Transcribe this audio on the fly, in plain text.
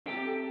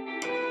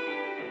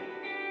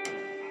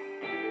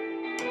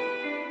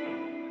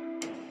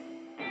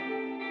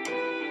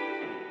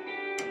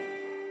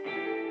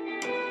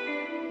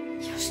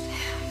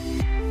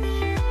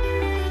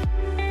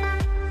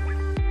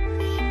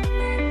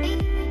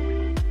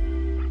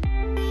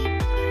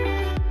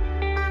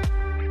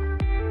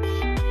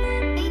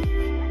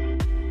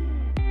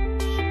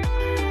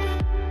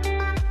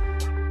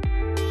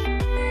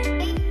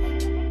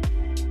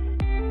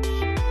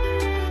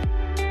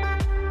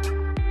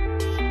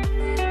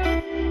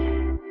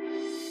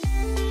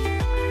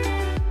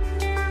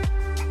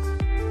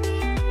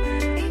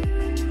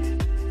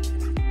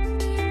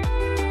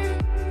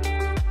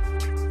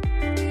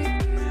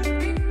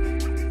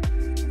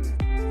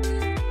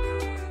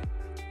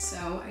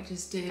I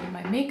just did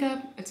my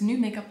makeup. It's a new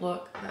makeup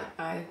look that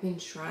I've been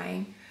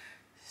trying.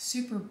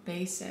 Super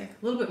basic,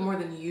 a little bit more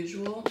than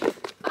usual,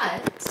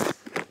 but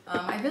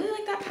I really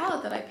like that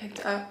palette that I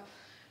picked up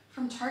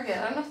from Target.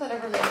 I don't know if that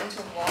ever made it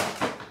into a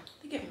vlog. I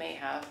think it may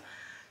have.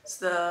 It's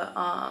the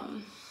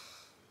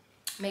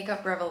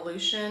Makeup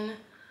Revolution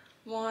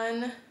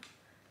one,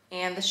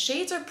 and the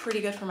shades are pretty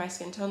good for my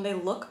skin tone. They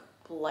look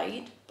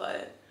light,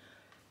 but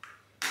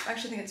I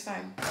actually think it's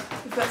fine.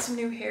 We've got some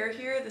new hair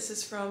here. This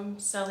is from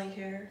Sally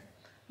Hair,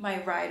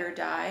 my Ride or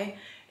Die.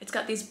 It's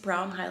got these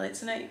brown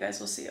highlights in it. You guys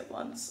will see it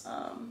once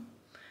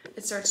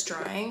it starts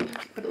drying,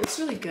 but it looks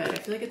really good. I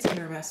feel like it's hit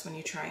or miss when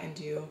you try and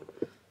do,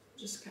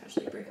 just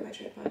casually break my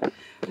tripod,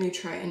 when you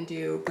try and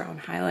do brown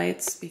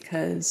highlights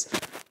because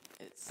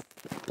it's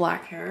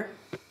black hair,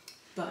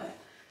 but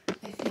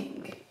I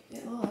think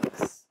it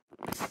looks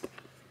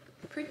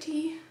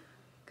pretty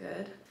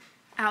good.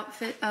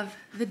 Outfit of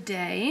the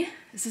day.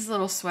 This is a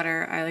little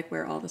sweater I like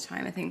wear all the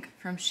time, I think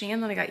from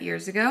Shein that I got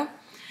years ago.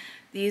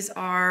 These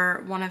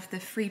are one of the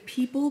Free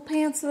People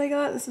pants that I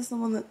got. This is the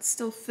one that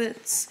still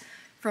fits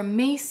from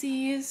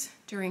Macy's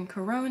during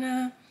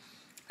Corona.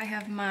 I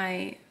have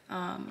my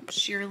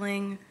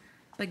shearling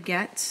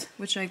baguette,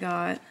 which I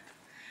got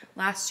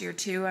last year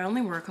too. I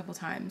only wore a couple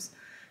times,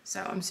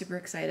 so I'm super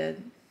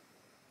excited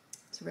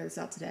to wear this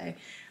out today.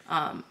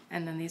 And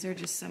then these are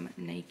just some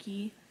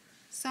Nike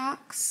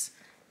socks,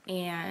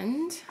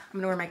 and I'm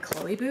gonna wear my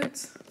Chloe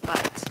boots,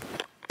 but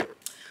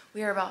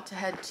we are about to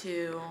head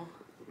to,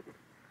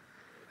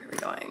 where are we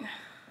going?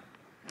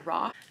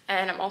 Raw.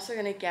 And I'm also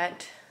gonna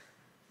get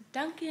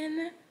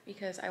Dunkin'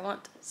 because I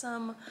want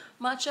some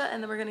matcha,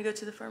 and then we're gonna go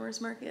to the farmer's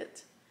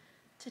market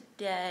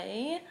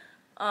today.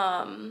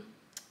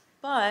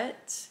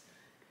 But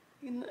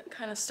you can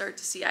kind of start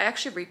to see, I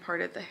actually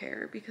reparted the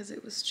hair because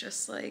it was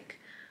just like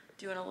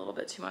doing a little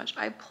bit too much.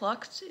 I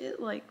plucked it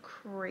like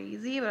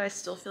crazy, but I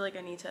still feel like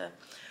I need to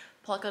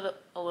pluck it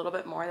a little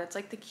bit more. That's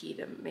like the key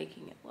to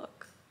making it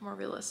look more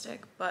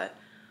realistic. But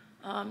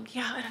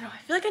yeah, I don't know. I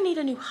feel like I need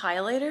a new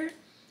highlighter.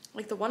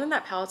 Like the one in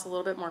that palette's a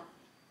little bit more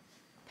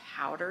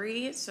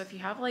powdery. So if you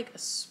have like a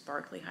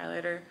sparkly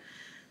highlighter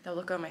that will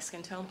look good on my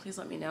skin tone, please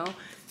let me know.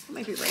 It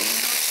might be raining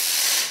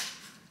out.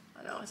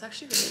 I know, it's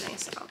actually really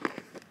nice out. Look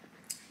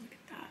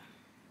at that.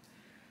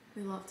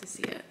 We love to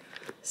see it.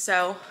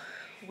 So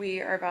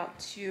we are about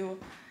to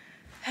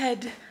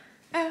head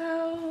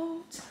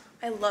out.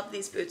 I love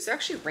these boots. They're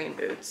actually rain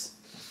boots.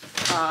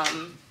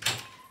 I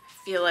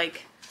feel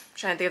like, I'm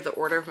trying to think of the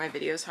order of my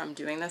videos, how I'm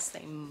doing this.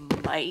 They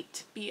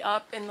might be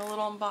up in the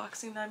little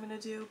unboxing that I'm gonna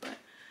do, but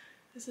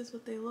this is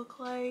what they look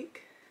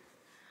like.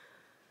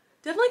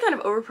 Definitely kind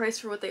of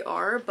overpriced for what they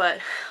are, but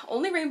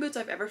only rain boots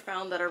I've ever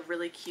found that are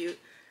really cute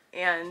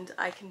and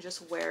I can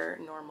just wear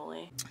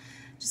normally.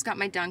 Just got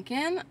my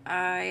Dunkin'.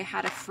 I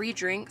had a free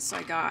drink, so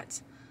I got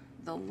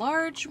the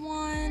large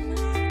one.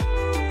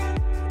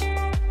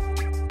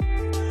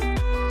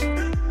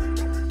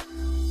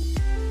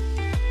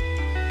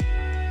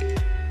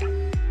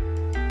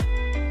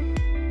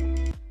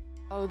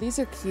 Oh, these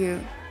are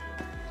cute.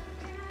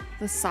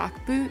 The sock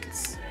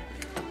boots.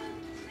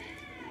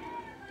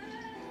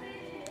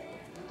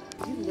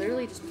 You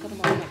literally just put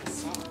them on like a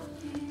sock.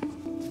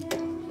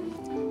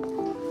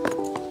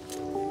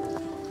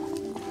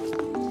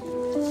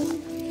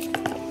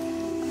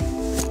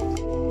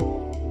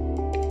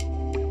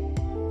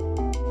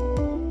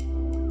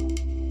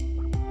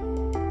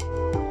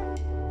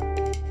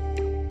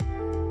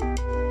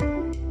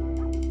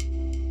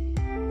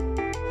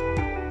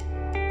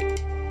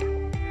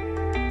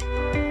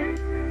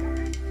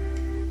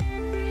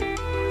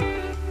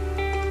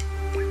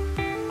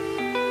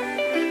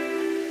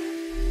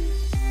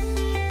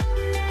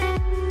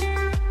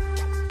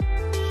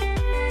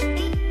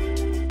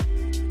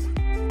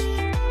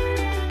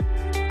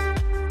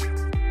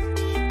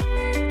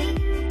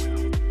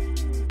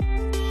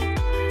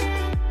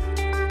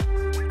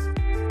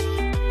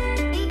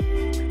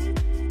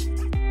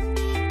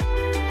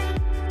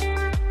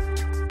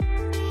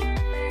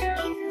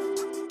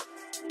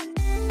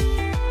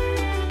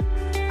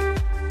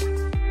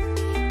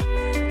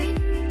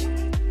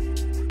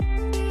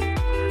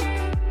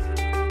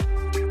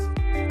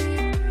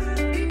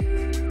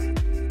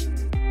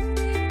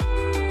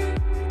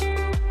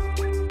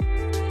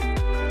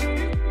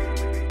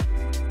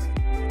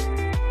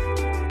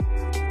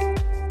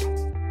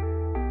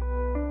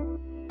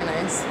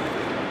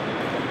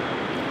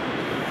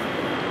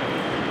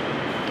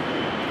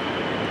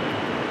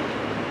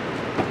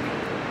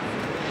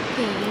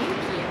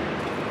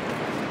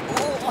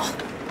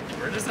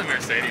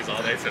 Mercedes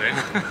all day today.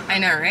 I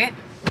know, right?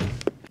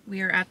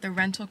 We are at the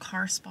rental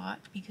car spot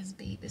because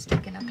Babe is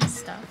picking up his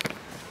stuff.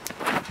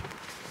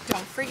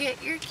 Don't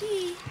forget your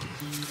key.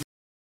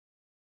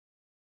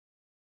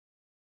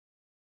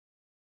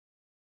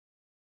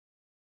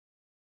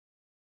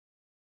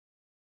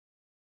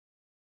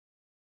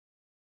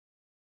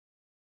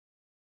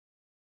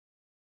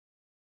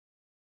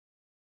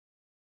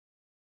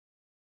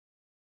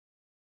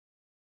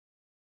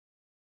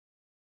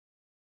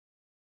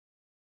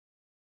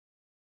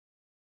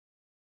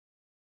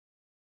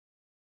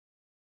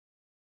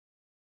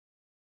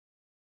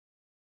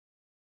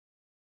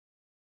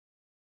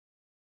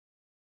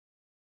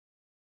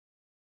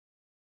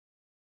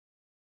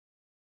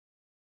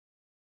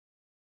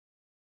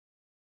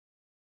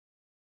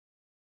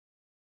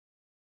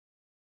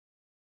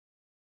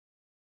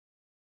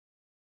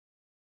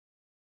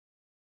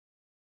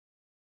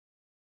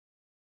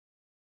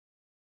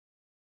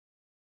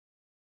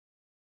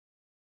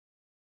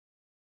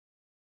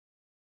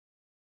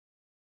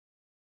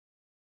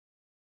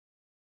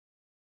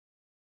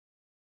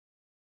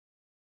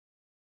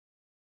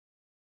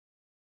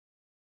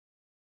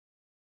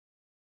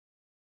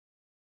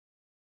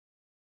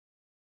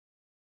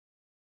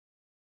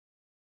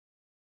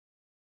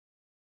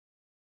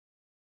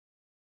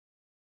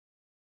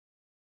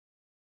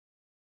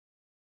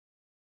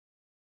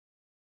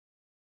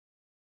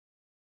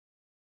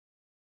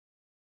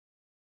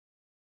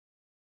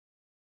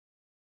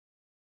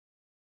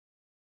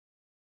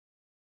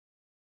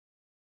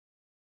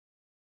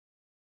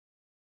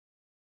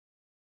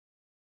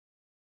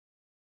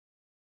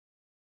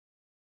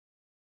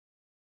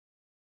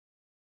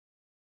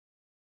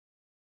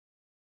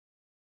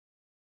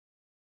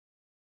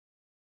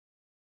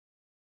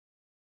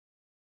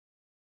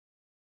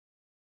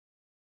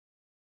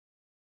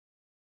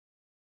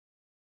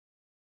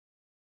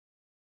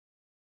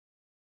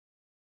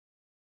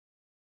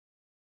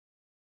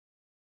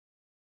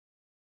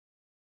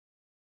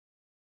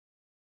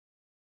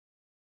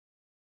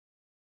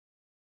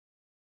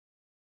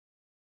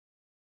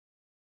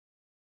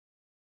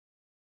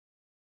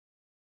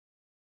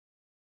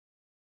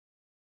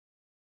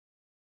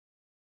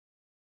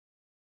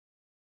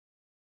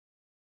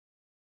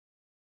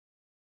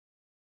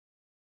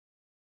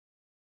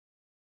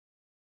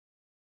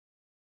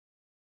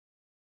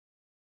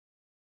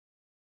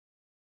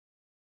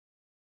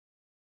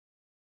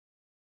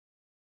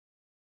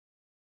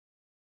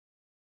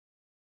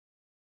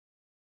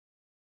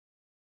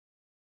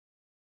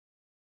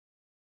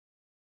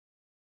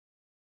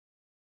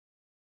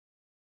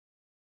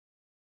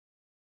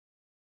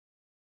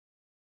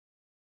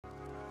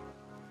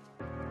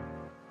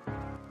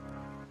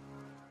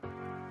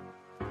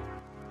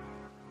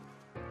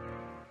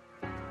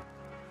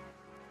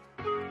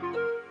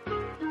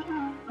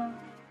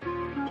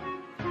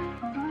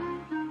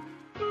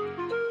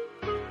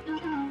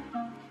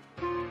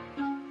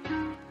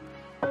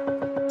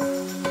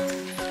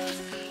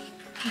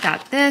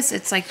 got this.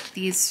 It's like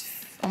these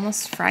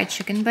almost fried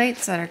chicken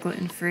bites that are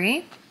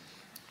gluten-free.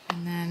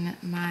 And then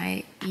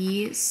my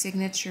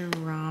signature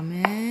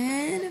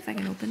ramen, if I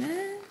can open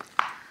it.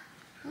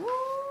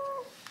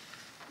 Ooh,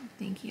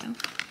 thank you.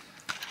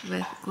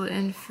 With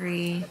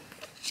gluten-free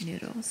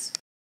noodles.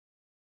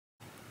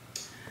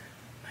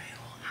 My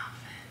whole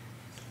outfit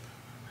is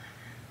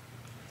Lululemon.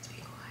 Let's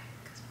be quiet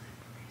because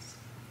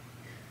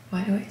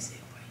why do I say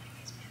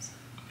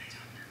I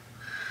don't know.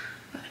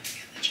 But I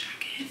get the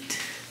jacket,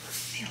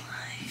 the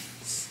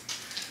lines,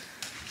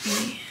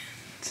 and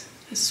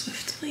the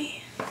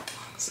Swiftly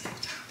long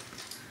sleeve top.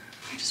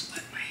 I just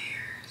wet my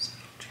hair so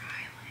it'll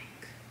dry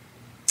like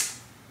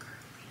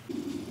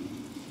curly.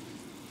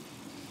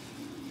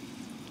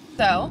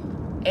 So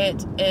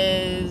it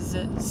is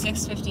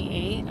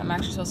 6:58. I'm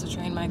actually supposed to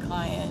train my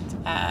client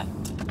at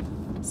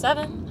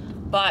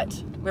 7,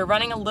 but we're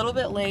running a little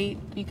bit late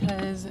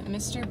because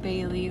Mr.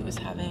 Bailey was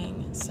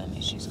having some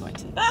issues going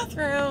to the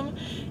bathroom,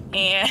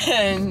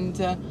 and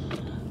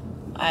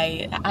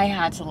I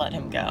had to let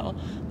him go.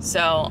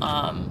 So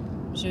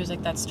she was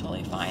like, that's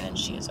totally fine, and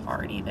she is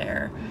already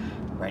there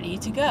ready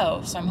to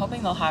go. So I'm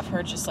hoping they'll have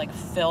her just like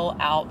fill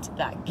out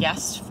that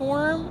guest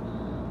form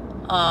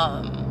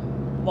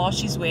while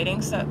she's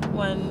waiting, so that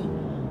when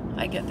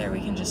I get there we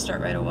can just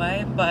start right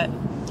away. But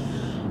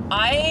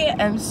I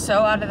am so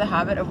out of the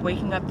habit of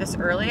waking up this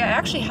early. I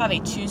actually have a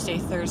Tuesday,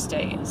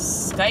 Thursday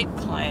Skype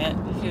client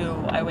who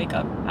I wake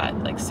up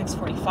at like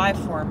 6:45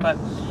 for, but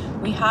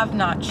we have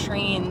not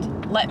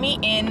trained. Let me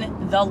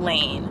in the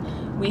lane.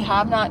 We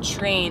have not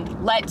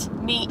trained. Let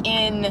me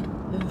in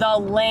the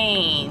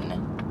lane.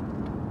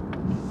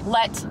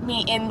 Let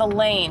me in the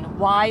lane.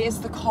 Why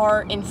is the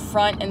car in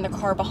front and the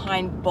car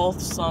behind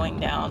both slowing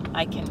down?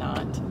 I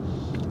cannot.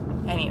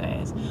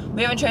 Anyways,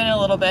 we haven't trained in a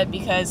little bit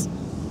because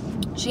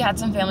she had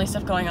some family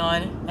stuff going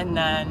on, and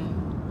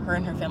then her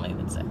and her family have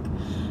been sick.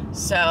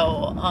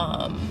 So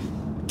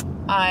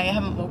I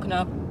haven't woken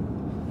up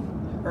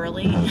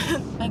early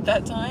at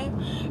that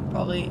time,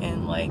 probably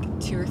in like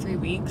 2 or 3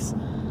 weeks.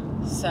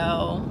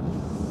 So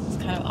it's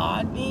kind of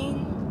odd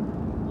being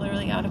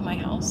literally out of my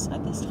house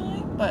at this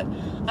time, but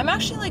I'm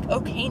actually like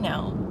okay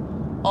now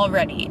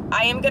already.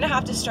 I am gonna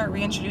have to start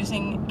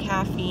reintroducing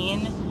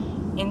caffeine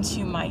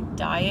into my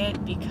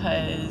diet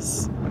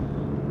because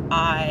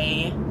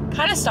I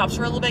kind of stopped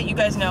for a little bit. You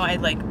guys know I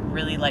like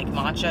really like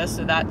matcha,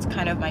 so that's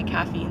kind of my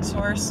caffeine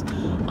source.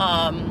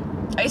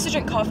 I used to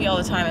drink coffee all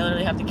the time. I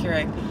literally have the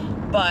Keurig,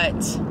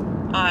 but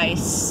I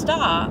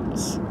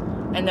stopped,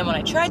 and then when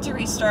I tried to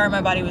restart,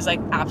 my body was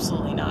like,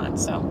 absolutely not.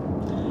 So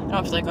I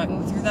don't feel like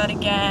going through that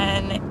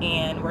again,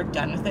 and we're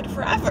done with it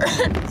forever.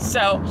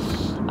 So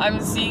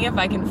I'm seeing if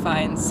I can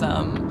find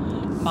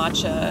some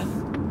matcha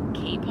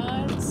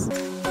K-pods.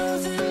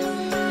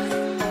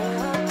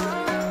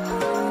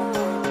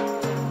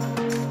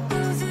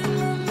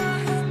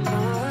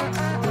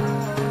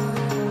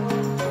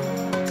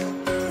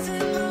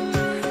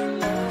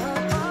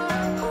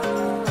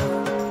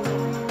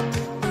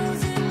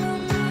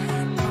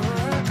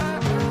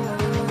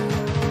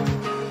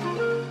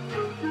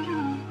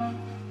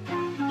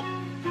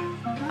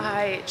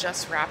 I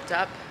just wrapped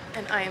up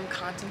and I am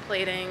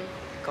contemplating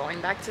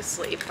going back to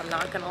sleep, I'm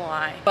not gonna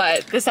lie.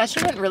 But this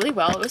session went really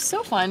well. It was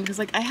so fun because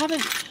like I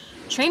haven't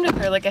trained with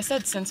her, like I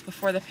said, since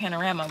before the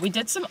panorama. We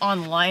did some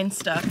online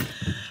stuff,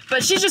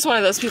 but she's just one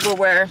of those people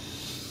where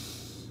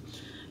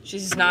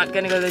she's not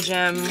gonna go to the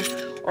gym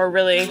or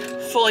really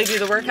fully do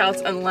the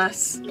workouts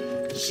unless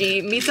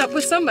she meets up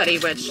with somebody,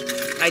 which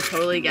I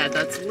totally get.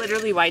 That's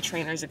literally why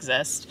trainers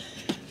exist.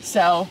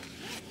 So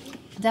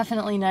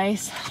definitely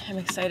nice. I'm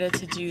excited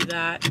to do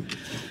that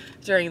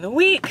during the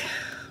week.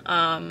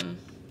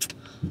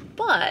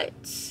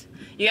 But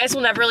you guys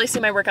will never really see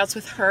my workouts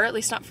with her, at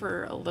least not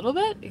for a little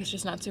bit, because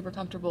she's not super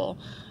comfortable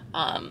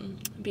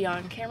be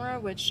on camera,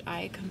 which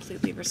I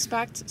completely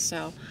respect.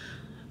 So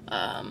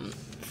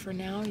for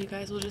now, you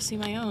guys will just see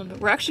my own. But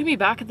we're actually gonna be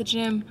back at the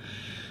gym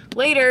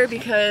later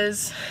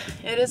because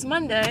it is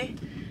Monday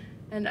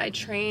and I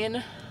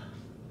train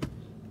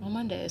on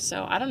Mondays.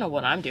 So I don't know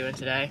what I'm doing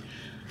today.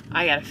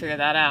 I gotta figure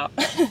that out.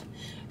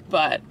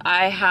 But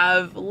I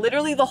have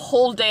literally the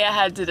whole day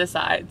ahead to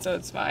decide, so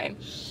it's fine.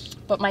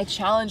 But my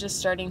challenge is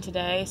starting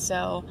today,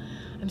 so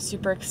I'm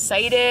super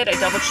excited. I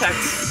double checked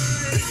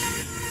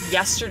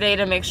yesterday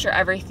to make sure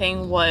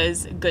everything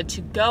was good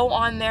to go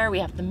on there. We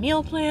have the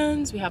meal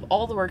plans, we have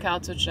all the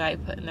workouts, which I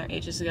put in there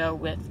ages ago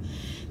with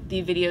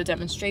the video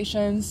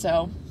demonstrations.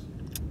 So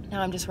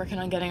now I'm just working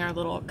on getting our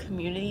little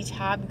community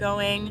tab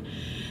going.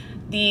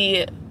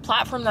 The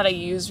platform that I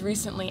used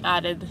recently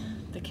added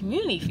the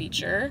community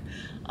feature,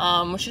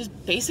 which is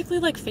basically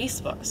like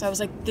Facebook. So I was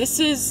like, this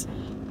is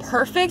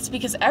perfect,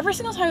 because every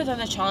single time I've done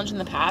a challenge in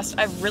the past,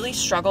 I've really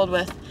struggled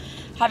with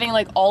having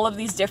like all of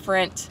these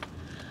different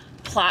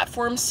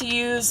platforms to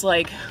use.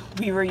 Like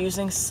we were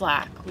using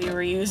Slack, we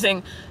were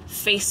using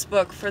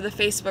Facebook for the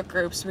Facebook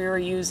groups, we were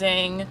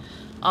using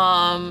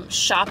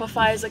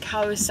Shopify's like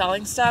how I was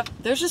selling stuff.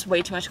 There's just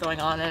way too much going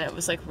on and it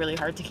was like really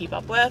hard to keep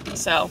up with.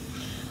 So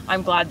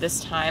I'm glad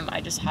this time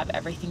I just have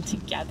everything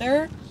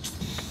together.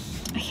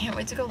 I can't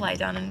wait to go lie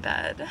down in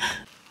bed.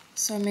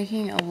 So I'm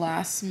making a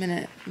last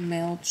minute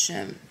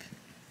MailChimp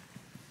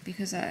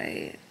because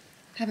I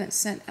haven't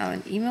sent out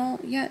an email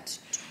yet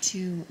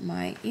to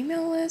my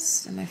email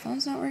list and my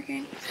phone's not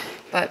working.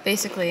 But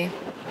basically, you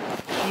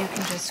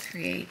can just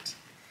create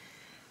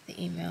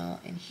the email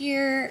in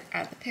here,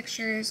 add the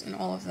pictures and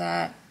all of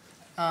that.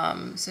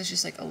 So it's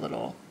just like a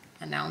little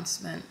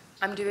announcement.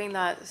 I'm doing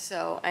that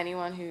so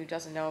anyone who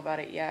doesn't know about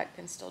it yet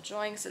can still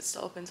join, because it's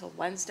still open until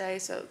Wednesday,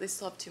 so they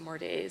still have 2 more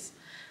days.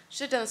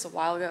 Should have done this a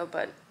while ago,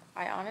 but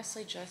I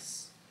honestly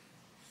just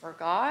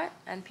forgot,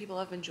 and people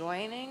have been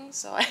joining,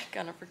 so I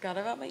kind of forgot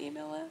about my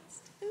email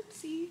list.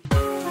 Oopsie.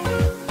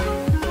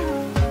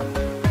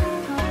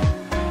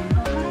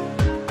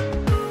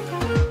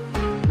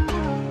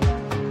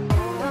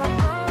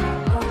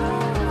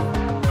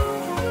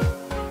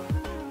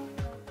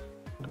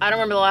 I don't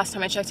remember the last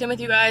time I checked in with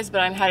you guys, but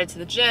I'm headed to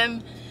the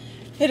gym.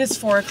 It is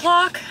 4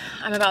 o'clock.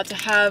 I'm about to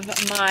have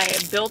my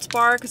Built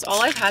Bar, because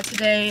all I've had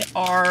today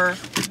are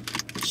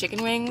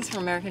chicken wings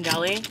from American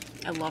Deli.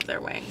 I love their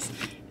wings.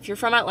 If you're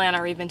from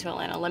Atlanta or you've been to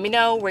Atlanta, let me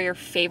know where your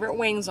favorite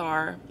wings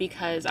are,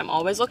 because I'm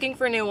always looking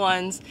for new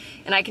ones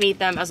and I can eat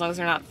them as long as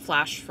they're not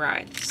flash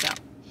fried. So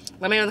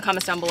let me know in the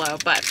comments down below.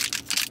 But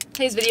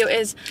today's video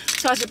is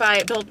sponsored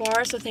by Built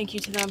Bar, so thank you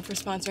to them for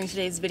sponsoring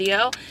today's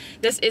video.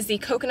 This is the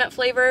coconut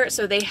flavor,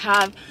 so they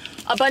have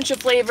a bunch of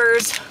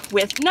flavors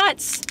with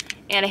nuts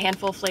and a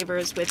handful of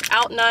flavors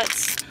without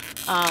nuts.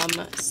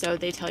 So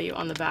they tell you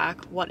on the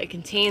back what it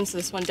contains. So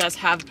this one does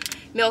have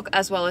milk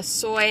as well as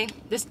soy.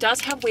 This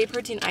does have whey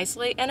protein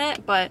isolate in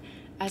it, but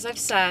as I've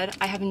said,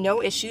 I have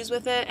no issues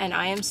with it, and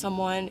I am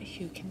someone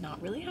who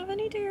cannot really have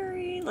any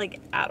dairy, like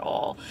at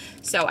all.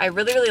 So I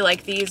really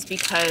like these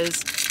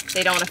because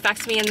they don't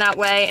affect me in that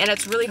way, and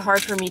it's really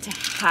hard for me to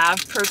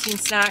have protein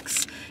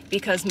snacks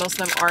because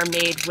most of them are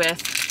made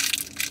with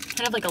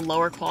kind of like a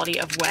lower quality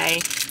of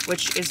whey,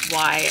 which is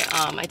why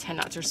I tend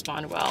not to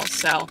respond well.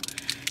 So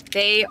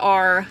they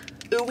are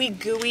ooey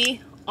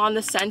gooey on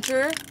the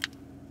center,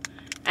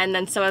 and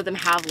then some of them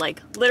have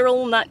like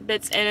literal nut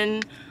bits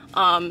in.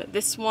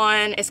 This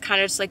one is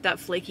kind of just like that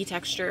flaky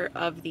texture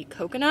of the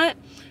coconut,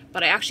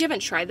 but I actually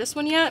haven't tried this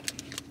one yet.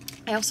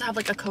 I also have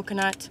like a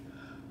coconut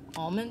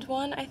almond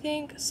one, I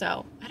think.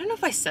 So I don't know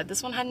if I said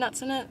this one had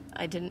nuts in it.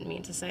 I didn't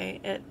mean to say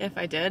it if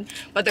I did,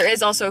 but there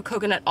is also a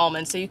coconut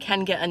almond, so you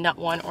can get a nut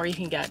one or you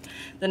can get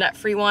the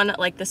nut-free one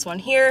like this one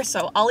here.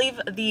 So I'll leave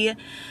the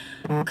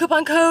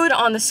coupon code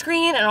on the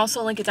screen and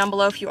also link it down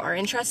below if you are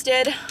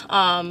interested.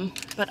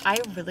 But I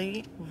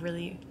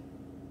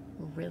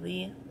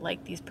really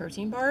like these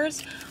protein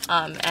bars,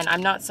 and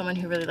I'm not someone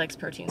who really likes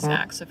protein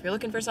snacks, so if you're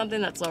looking for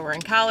something that's lower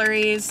in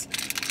calories,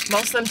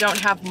 most of them don't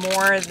have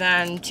more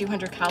than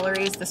 200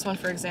 calories. This one,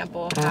 for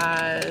example,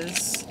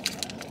 has,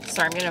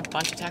 sorry, I'm getting a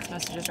bunch of text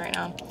messages right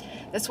now.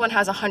 This one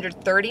has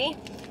 130,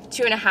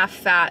 2.5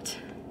 fat,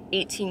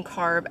 18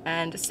 carb,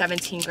 and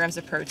 17 grams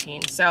of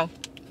protein. So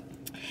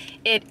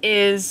it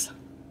is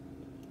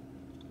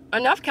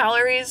enough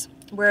calories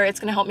where it's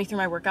gonna help me through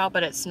my workout,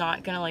 but it's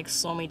not gonna like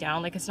slow me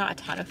down. Like, it's not a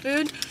ton of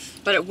food,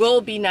 but it will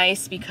be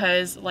nice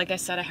because, like I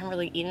said, I haven't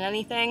really eaten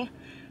anything,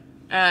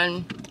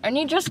 and I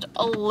need just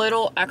a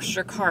little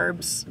extra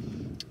carbs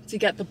to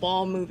get the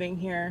ball moving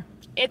here.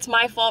 It's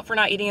my fault for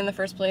not eating in the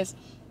first place,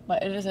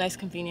 but it is nice,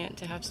 convenient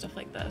to have stuff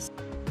like this.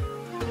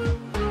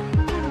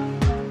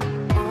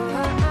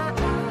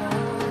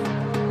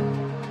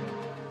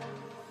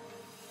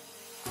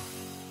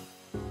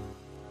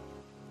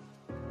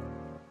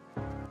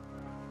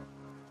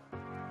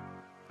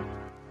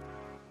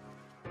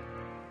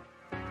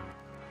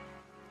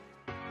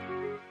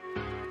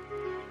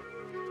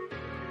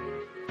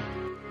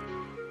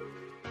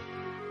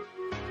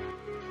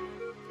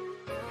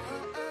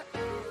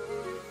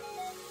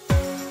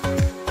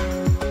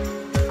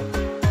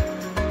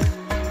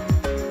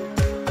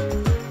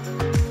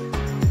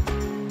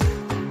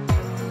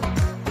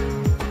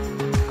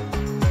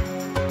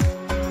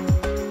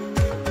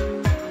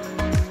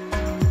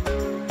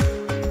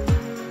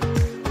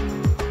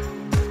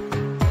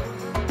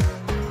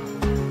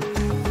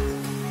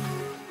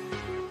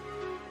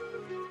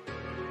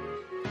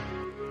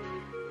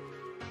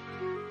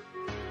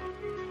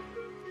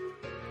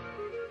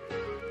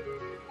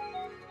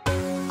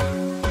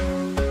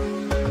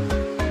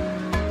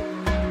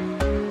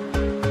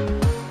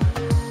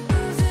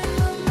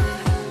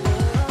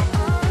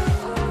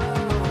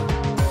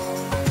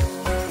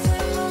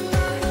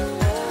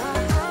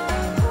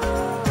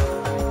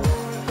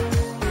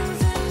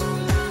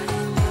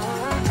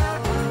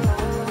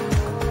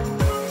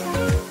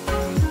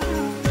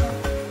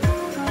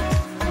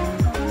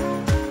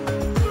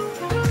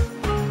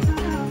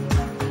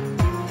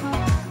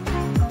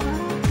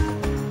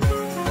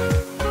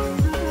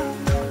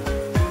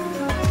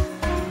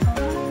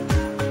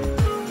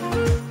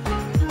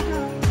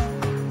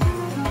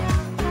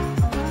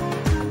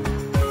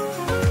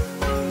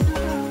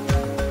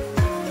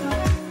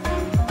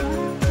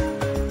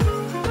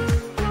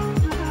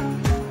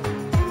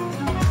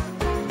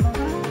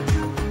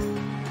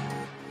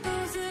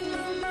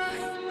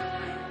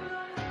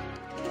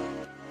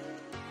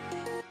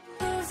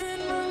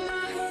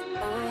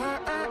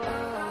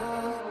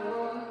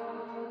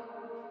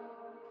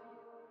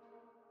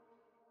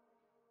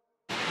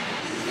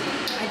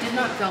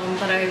 film,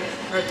 but I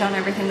wrote down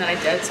everything that I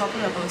did, so I'll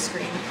put it up on the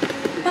screen.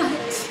 But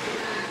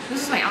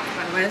this is my outfit,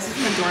 by the way. This is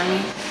from Adore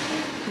Me.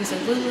 These are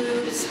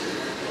Lulu's.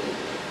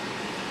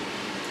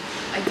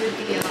 I did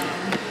the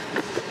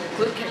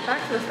glute kickback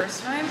for the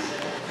first time,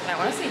 and I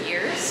want to say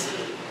years.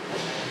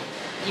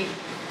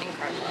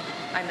 Incredible.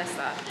 I missed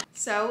that.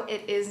 So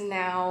it is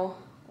now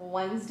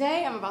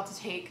Wednesday. I'm about to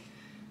take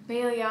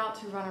Bailey out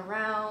to run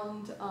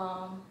around.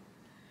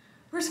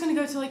 We're just gonna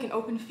go to like an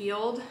open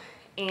field,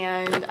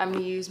 and I'm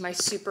gonna use my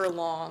super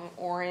long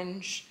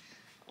orange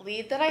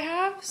lead that I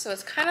have. So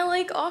it's kind of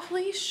like off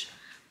leash,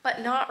 but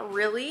not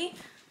really.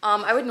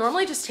 I would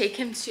normally just take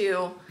him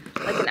to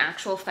like an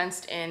actual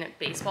fenced in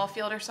baseball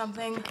field or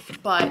something,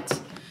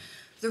 but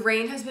the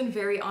rain has been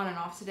very on and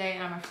off today,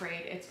 and I'm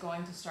afraid it's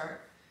going to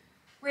start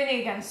raining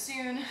again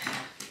soon,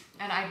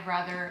 and I'd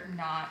rather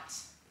not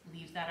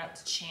leave that up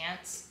to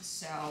chance.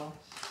 So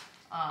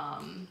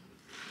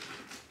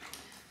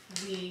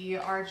we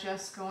are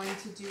just going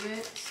to do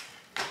it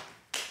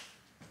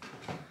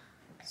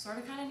sort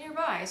of kind of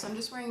nearby. So I'm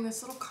just wearing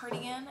this little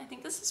cardigan. I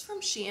think this is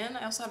from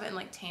Shein. I also have it in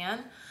like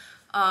tan.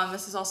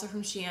 This is also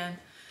from Shein. And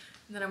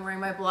then I'm wearing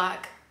my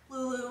black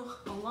Lulu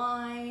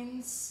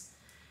Aligns.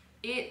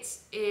 It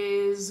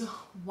is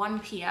 1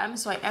 p.m.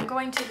 so I am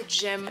going to the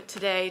gym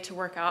today to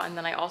work out, and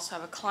then I also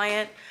have a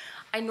client.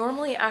 I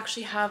normally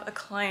actually have a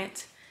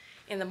client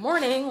in the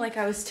morning, like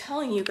I was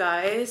telling you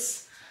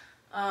guys.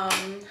 I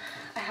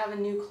have a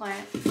new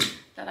client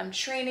that I'm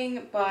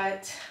training,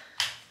 but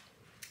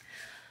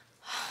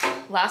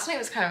last night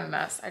was kind of a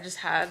mess. I just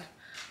had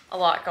a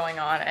lot going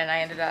on, and I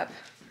ended up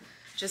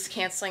just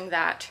canceling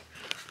that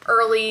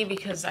early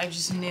because I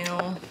just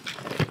knew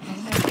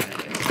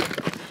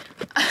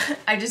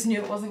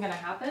it wasn't gonna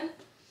happen.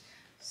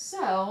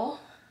 So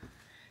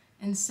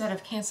instead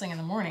of canceling in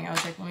the morning, I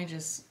was like, let me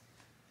just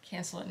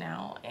cancel it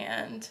now,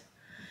 and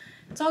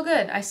it's all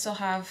good. I still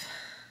have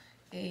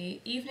a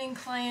evening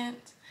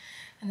client,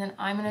 and then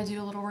I'm gonna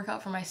do a little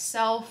workout for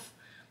myself.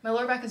 My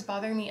lower back is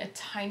bothering me a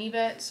tiny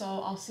bit, so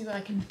I'll see what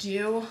I can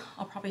do.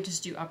 I'll probably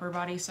just do upper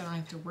body so I don't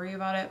have to worry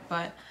about it,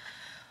 but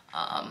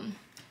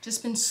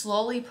just been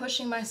slowly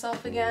pushing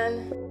myself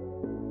again.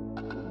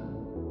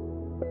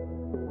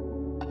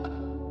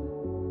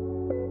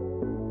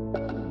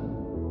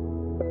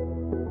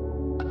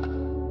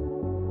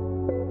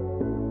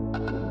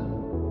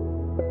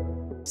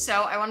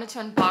 So I wanted to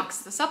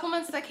unbox the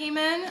supplements that came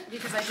in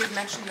because I did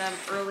mention them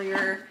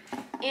earlier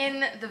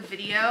in the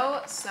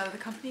video. So the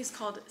company is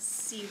called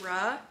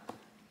Cira. I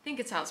think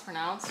it's how it's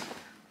pronounced.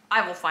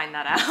 I will find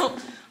that out.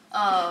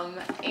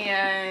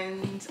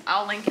 And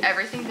I'll link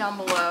everything down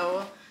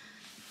below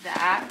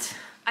that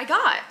I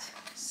got.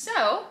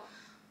 So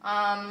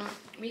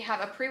we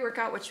have a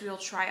pre-workout, which we'll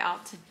try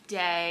out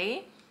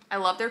today. I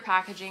love their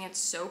packaging. It's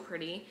so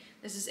pretty.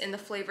 This is in the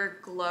flavor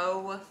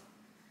Glow.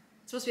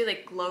 It's supposed to be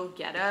like Glow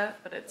Geta,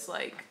 but it's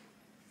like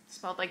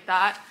spelled like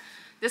that.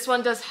 This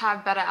one does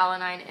have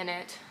beta-alanine in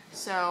it,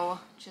 so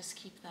just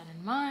keep that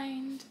in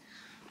mind.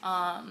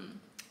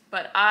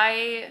 But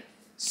I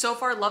so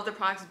far love the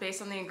products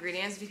based on the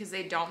ingredients because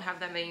they don't have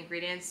that many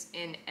ingredients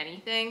in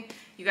anything.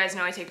 You guys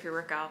know I take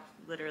pre-workout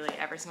literally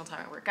every single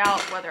time I work out,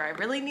 whether I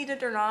really need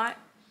it or not.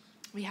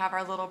 We have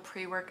our little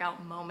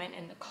pre-workout moment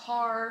in the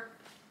car.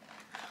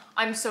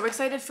 I'm so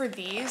excited for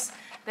these.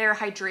 They're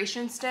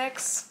hydration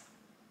sticks.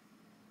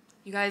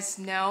 You guys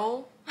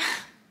know,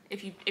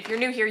 if you're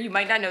new here, you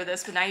might not know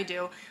this, but now you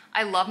do.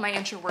 I love my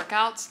intra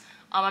workouts.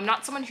 I'm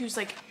not someone who's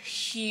like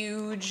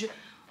huge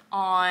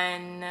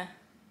on,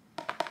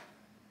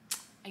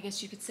 I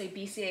guess you could say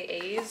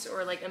BCAAs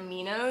or like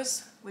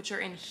aminos, which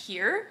are in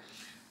here,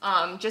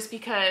 just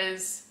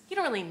because you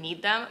don't really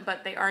need them,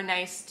 but they are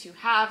nice to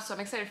have. So I'm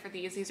excited for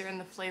these. These are in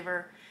the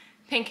flavor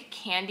Pink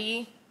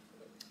Candy.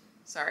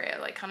 Sorry, I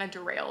like kind of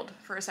derailed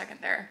for a second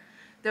there.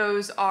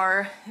 Those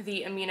are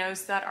the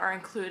aminos that are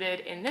included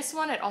in this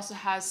one. It also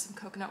has some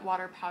coconut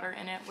water powder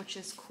in it, which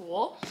is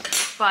cool.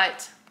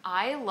 But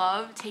I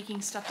love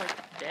taking stuff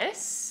like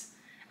this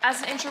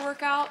as an intra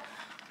workout.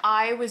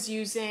 I was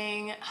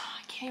using,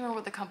 I can't remember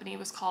what the company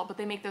was called, but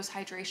they make those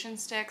hydration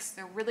sticks.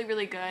 They're really,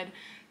 really good.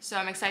 So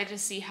I'm excited to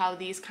see how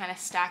these kind of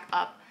stack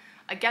up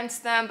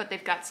against them, but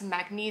they've got some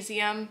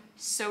magnesium,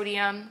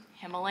 sodium,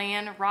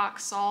 Himalayan rock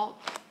salt.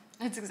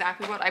 That's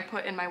exactly what I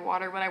put in my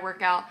water when I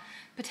work out.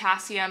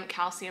 Potassium,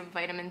 calcium,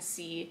 vitamin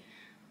C,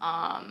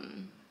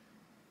 and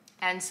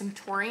some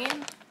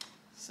taurine.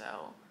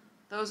 So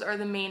those are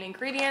the main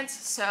ingredients.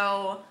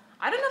 So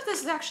I don't know if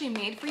this is actually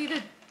made for you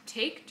to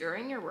take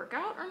during your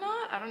workout or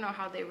not. I don't know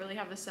how they really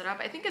have this set up.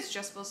 I think it's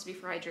just supposed to be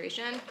for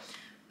hydration,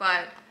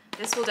 but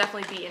this will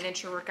definitely be an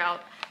intra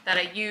workout that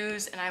I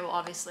use, and I will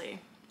obviously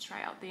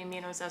try out the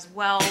aminos as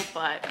well,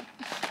 but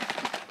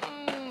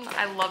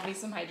I love me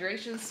some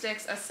hydration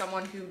sticks as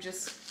someone who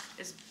just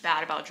is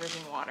bad about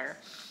drinking water.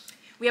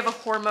 We have a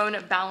hormone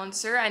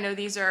balancer. I know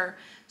these are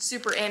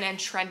super in and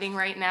trending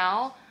right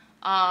now.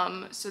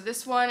 So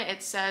this one,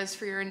 it says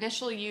for your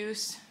initial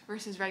use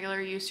versus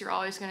regular use, you're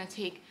always gonna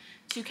take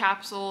 2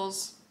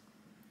 capsules.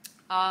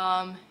 You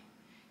can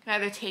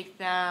either take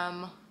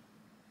them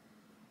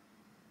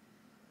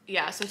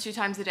Yeah, so 2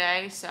 times a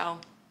day, so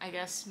I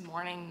guess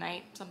morning,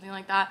 night, something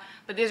like that.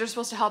 But these are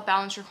supposed to help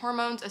balance your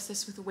hormones,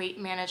 assist with weight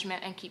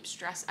management, and keep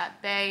stress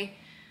at bay.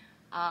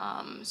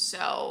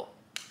 So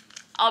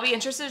I'll be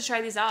interested to try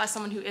these out as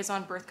someone who is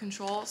on birth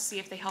control, see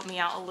if they help me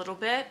out a little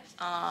bit,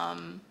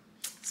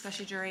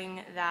 especially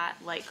during that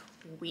like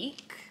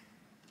week.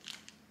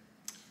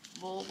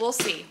 We'll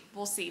see.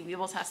 We'll see. We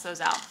will test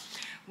those out.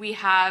 We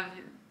have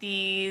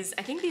these,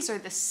 I think these are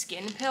the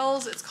skin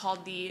pills. It's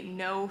called the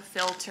No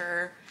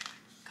Filter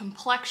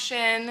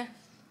Complexion.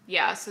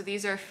 Yeah, so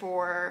these are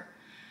for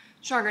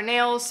stronger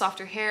nails,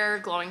 softer hair,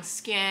 glowing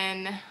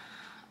skin,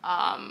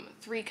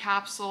 3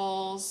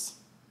 capsules,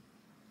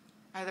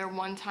 either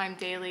 1 time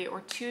daily or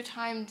 2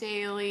 time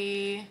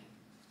daily.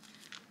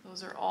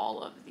 Those are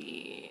all of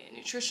the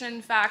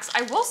nutrition facts.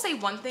 I will say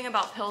one thing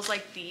about pills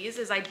like these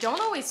is I don't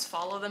always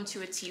follow them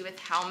to a T with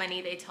how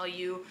many they tell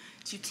you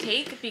to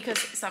take, because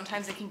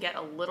sometimes it can get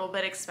a little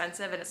bit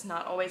expensive and it's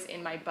not always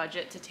in my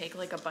budget to take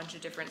like a bunch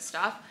of different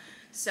stuff.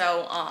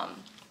 So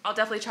I'll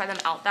definitely try them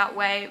out that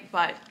way,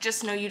 but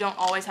just know you don't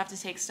always have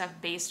to take stuff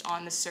based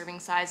on the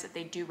serving size that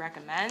they do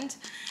recommend.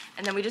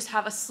 And then we just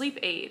have a sleep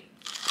aid,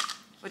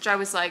 which I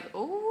was like,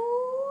 ooh.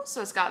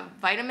 So it's got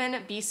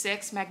vitamin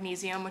B6,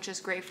 magnesium, which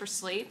is great for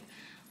sleep,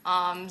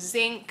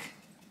 zinc,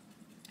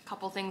 a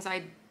couple things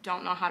I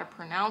don't know how to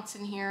pronounce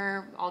in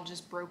here, all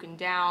just broken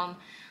down.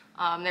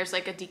 There's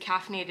like a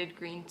decaffeinated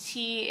green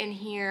tea in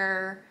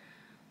here,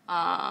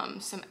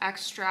 some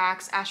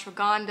extracts,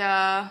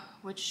 ashwagandha,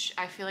 which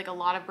I feel like a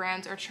lot of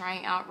brands are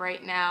trying out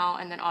right now,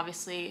 and then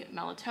obviously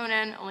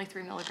melatonin, only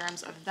 3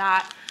 milligrams of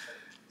that.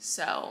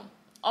 So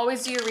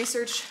always do your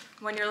research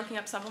when you're looking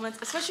up supplements,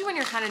 especially when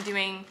you're kind of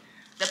doing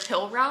the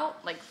pill route,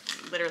 like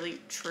literally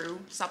true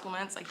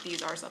supplements, like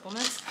these are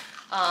supplements,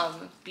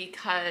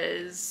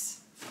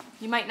 because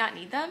you might not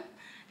need them,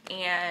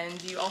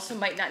 and you also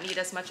might not need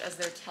as much as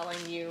they're telling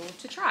you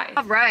to try.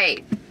 All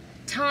right,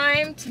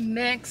 time to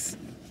mix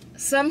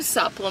some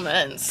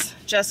supplements.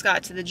 Just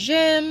got to the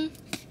gym.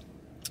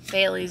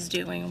 Bailey's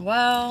doing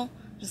well.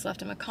 Just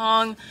left him a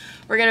Kong.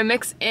 We're gonna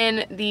mix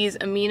in these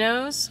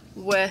aminos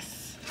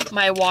with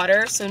my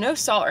water, so no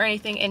salt or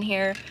anything in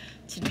here.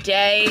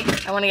 Today,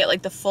 I want to get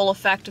like the full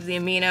effect of the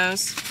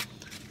aminos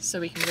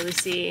so we can really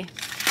see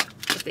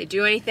if they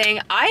do anything.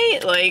 I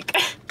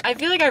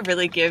feel like I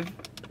really give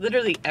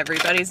literally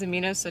everybody's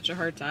aminos such a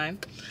hard time,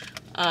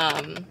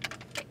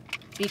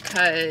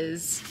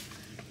 because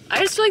I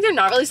just feel like they're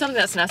not really something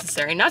that's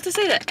necessary. Not to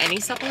say that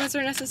any supplements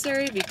are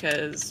necessary,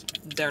 because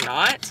they're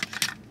not,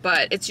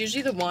 but it's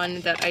usually the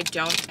one that I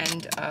don't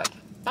end up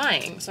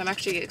buying. So I'm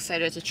actually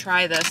excited to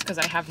try this because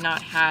I have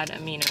not had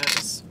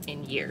aminos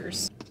in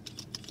years.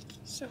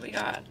 So we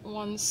got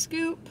 1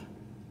 scoop,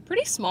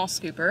 pretty small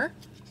scooper,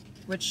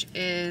 which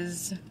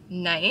is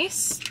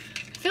nice.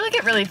 I feel like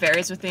it really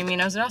varies with the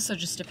aminos. It also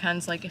just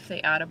depends like if they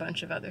add a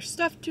bunch of other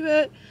stuff to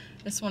it.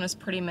 This one is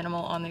pretty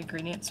minimal on the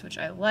ingredients, which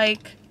I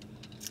like.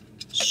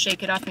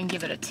 Shake it up and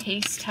give it a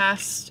taste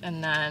test,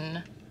 and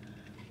then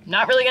I'm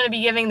not really gonna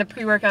be giving the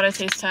pre-workout a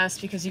taste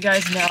test because you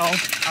guys know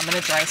I'm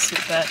gonna dry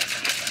scoop it.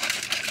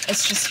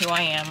 It's just who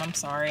I am, I'm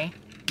sorry.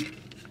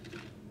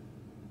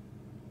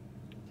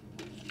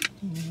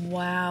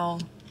 Wow,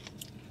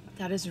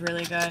 that is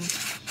really good.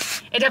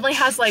 It definitely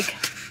has like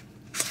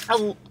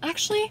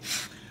actually,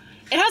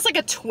 it has like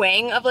a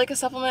twang of like a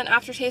supplement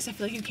aftertaste. I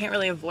feel like you can't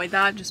really avoid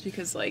that just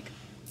because like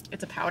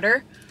it's a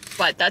powder,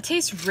 but that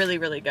tastes really,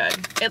 really good.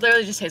 It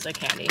literally just tastes like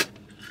candy.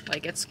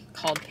 Like it's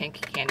called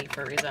pink candy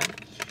for a reason.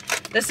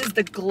 This is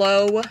the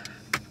Glow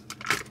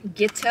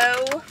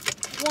Gitto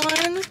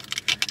one.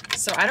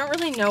 So I don't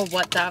really know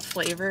what that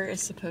flavor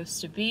is supposed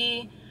to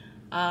be.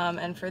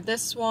 And for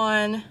this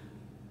one,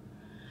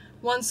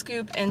 1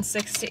 scoop and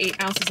 6 to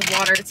 8 ounces of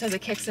water. It says it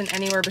kicks in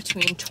anywhere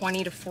between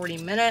 20 to 40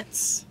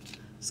 minutes.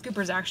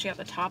 Scooper's actually at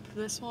the top of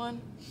this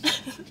one,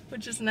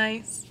 which is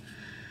nice.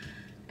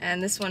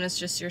 And this one is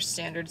just your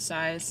standard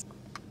size.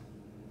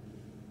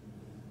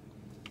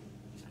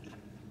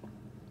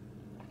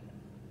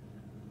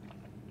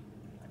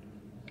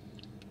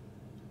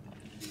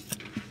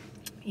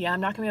 Yeah,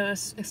 I'm not gonna be able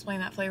to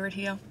explain that flavor to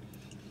you.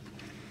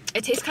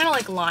 It tastes kind of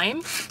like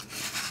lime,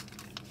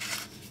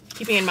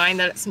 keeping in mind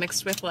that it's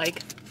mixed with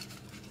like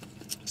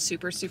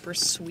super, super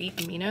sweet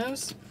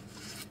aminos.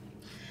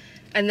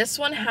 And this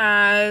one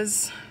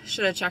has,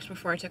 should have checked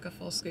before I took a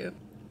full scoop,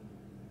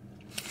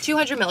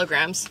 200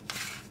 milligrams.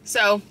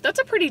 So that's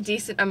a pretty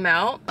decent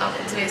amount.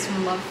 Today's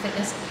from Love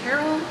Fitness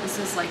Apparel. This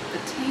is like the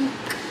tank.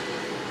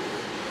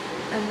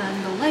 And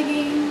then the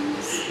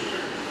leggings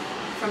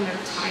from their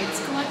Tides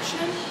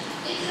collection.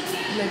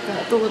 They've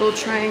got the little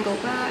triangle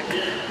back,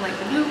 like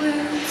the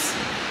Lulu's.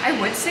 I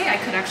would say I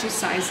could actually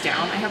size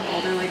down. I have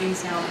all their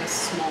leggings now in a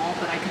small,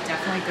 but I could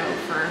definitely go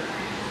for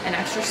an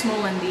extra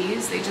small in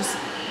these. They just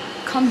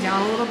come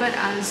down a little bit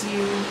as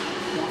you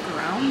walk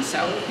around,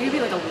 so maybe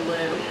like a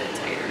little bit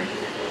tighter,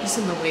 just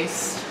in the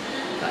waist.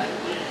 But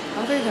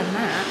other than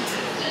that,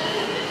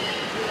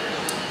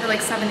 they're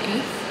like 7/8.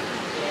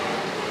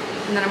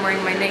 And then I'm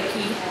wearing my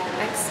Nike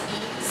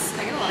XEs.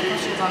 I get a lot of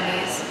questions on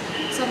these.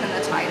 So I'm in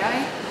the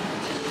tie-dye.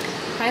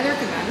 highly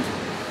recommend.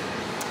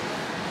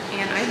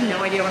 And I have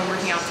no idea what I'm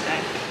working out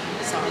today,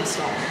 so I'm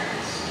stalling.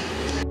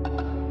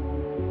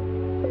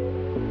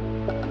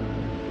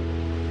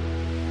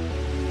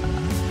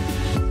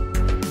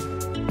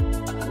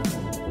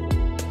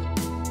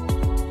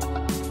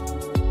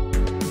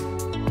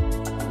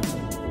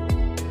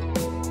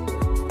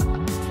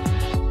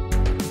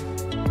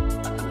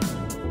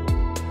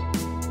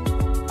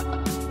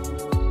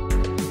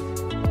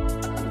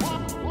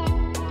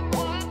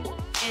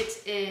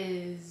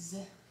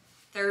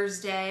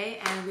 Thursday,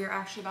 and we're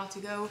actually about to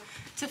go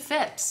to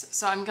Phipps.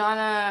 So I'm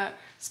gonna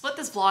split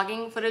this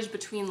vlogging footage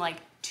between like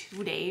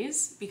 2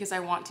 days because I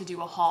want to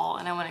do a haul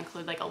and I want to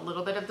include like a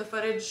little bit of the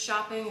footage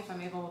shopping if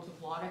I'm able to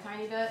vlog a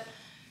tiny bit.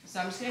 So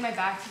I'm just getting my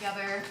bag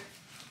together.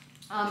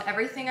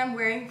 Everything I'm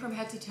wearing from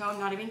head to toe, I'm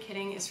not even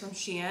kidding, is from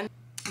Shein. I'm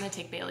gonna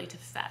take Bailey to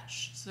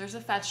Fetch. So there's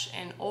a Fetch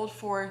in Old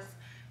Fourth,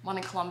 one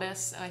in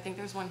Columbus, and I think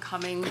there's one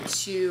coming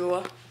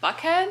to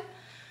Buckhead.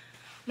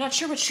 I'm not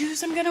sure what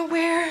shoes I'm gonna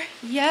wear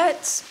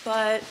yet,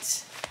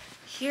 but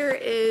here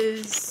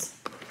is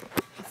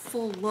a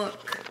full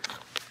look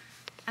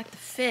at the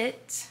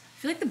fit. I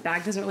feel like the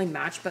bag doesn't really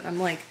match, but I'm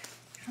like,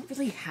 I don't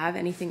really have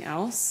anything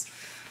else.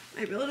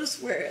 Maybe I'll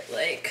just wear it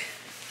like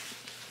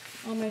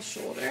on my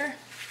shoulder.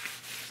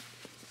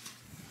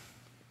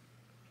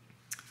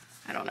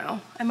 I don't know.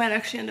 I might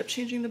actually end up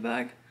changing the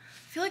bag.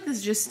 I feel like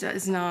this just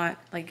is not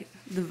like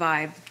the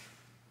vibe.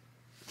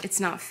 It's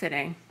not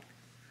fitting.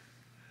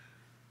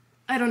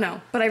 I don't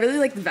know, but I really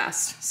like the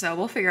vest, so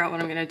we'll figure out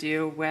what I'm gonna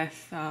do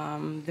with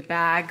the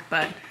bag,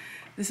 but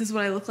this is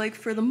what I look like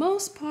for the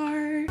most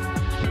part.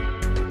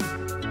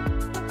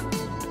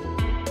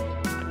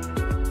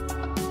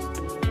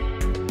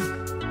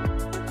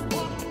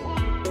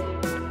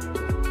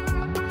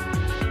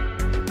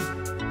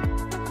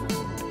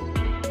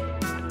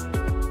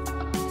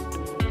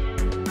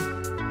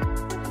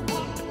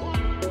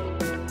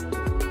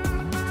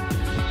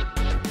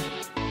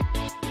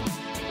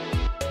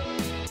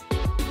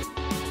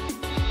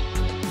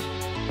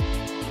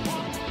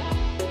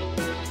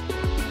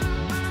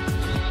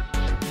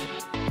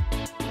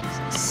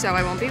 So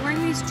I won't be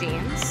wearing these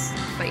jeans,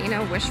 but you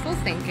know, wishful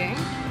thinking,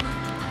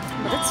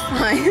 but it's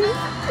fine.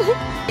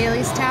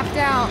 Bailey's tapped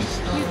out.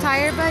 You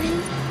tired, buddy?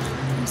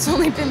 It's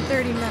only been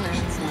 30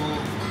 minutes.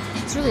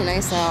 It's really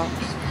nice out.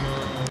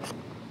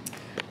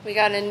 We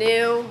got a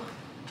new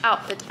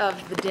outfit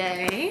of the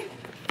day.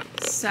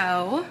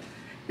 So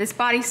this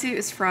bodysuit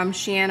is from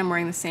Shein. I'm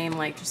wearing the same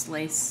like just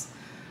lace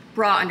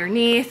bra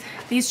underneath.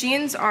 These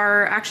jeans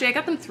are, actually I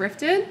got them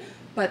thrifted,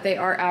 but they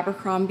are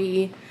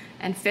Abercrombie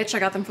and Fitch. I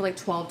got them for like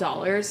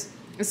 $12.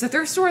 It's a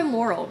thrift store in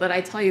Laurel that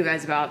I tell you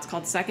guys about. It's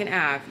called 2nd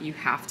Ave. You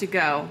have to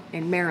go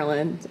in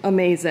Maryland.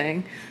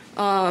 Amazing.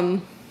 So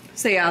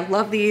yeah,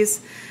 love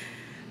these.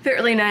 Fit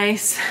really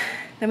nice.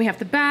 Then we have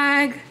the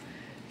bag.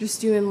 Just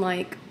doing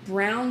like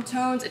brown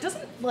tones. It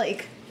doesn't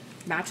like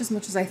match as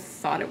much as I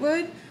thought it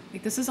would.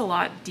 Like this is a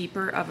lot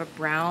deeper of a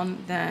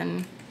brown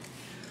than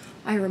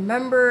I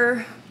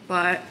remember,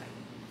 but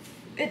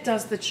it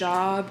does the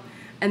job.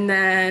 And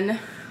then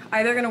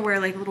either gonna wear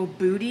like little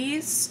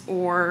booties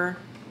or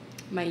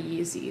my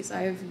Yeezys.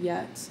 I have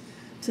yet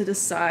to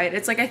decide.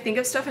 It's like I think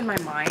of stuff in my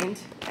mind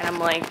and I'm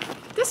like,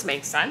 this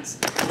makes sense.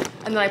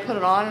 And then I put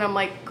it on and I'm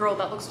like, girl,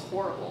 that looks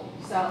horrible.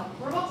 So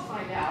we're about to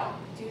find out.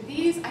 Do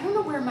these, I don't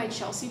know where my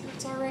Chelsea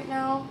boots are right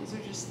now. These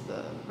are just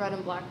the red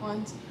and black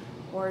ones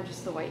or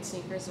just the white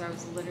sneakers that I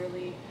was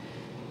literally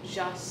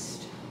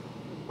just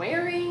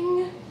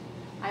wearing.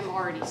 I'm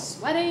already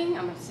sweating.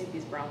 I'm gonna take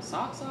these brown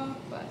socks off,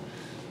 but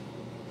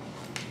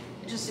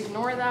just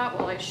ignore that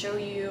while I show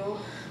you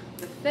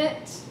the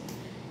fit.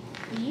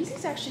 The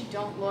Yeezys actually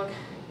don't look,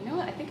 you know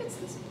what, I think it's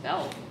this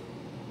belt.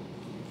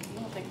 I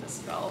don't think this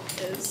belt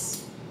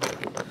is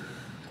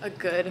a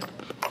good,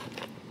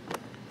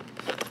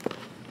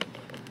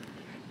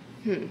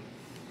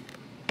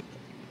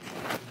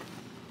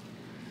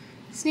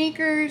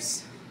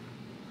 Sneakers,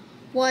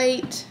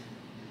 white,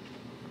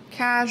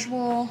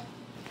 casual,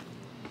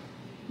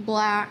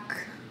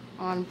 black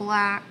on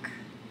black.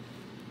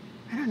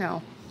 I don't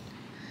know.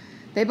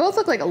 They both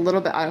look like a little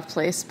bit out of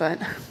place, but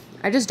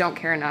I just don't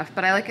care enough.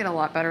 But I like it a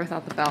lot better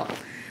without the belt.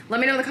 Let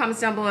me know in the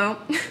comments down below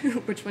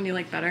which one you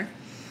like better.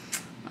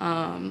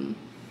 Even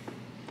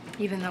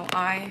though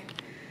I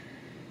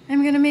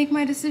am gonna make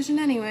my decision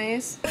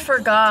anyways. I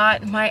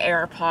forgot my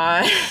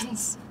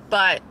AirPods,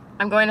 but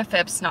I'm going to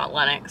Phipps, not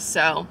Lenox,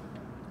 so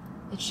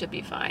it should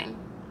be fine.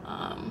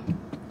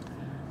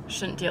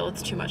 Shouldn't deal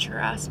with too much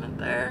harassment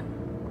there.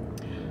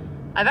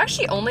 I've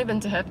actually only been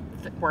to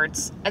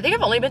I think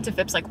I've only been to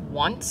Phipps like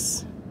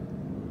once,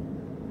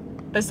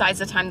 besides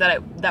the time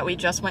that we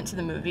just went to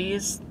the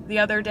movies the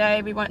other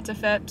day. We went to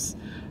Phipps,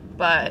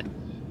 but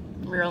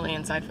we were only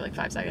inside for like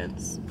 5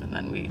 seconds, and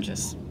then we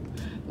just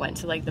went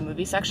to like the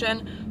movie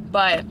section.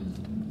 But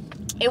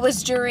it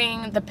was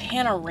during the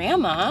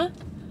Panorama,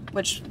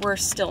 which we're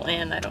still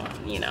in, I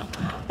don't, you know,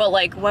 but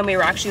like when we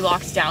were actually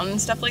locked down and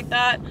stuff like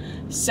that.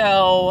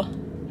 So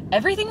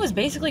everything was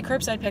basically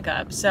curbside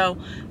pickup. So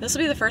this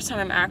will be the first time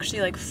I'm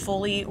actually like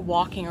fully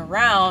walking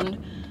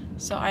around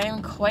So I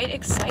am quite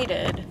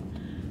excited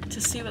to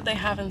see what they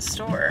have in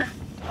store.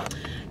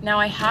 Now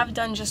I have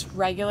done just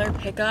regular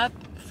pickup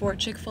for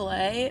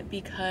Chick-fil-A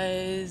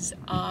because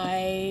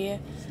I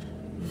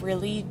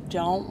really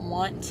don't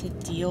want to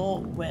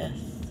deal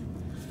with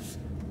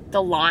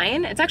the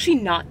line. It's actually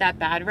not that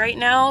bad right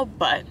now,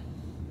 but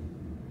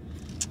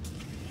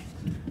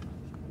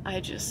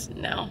I just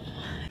know.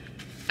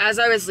 As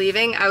I was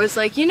leaving, I was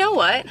like, you know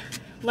what?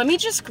 Let me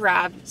just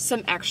grab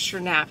some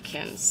extra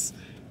napkins.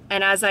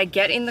 And as I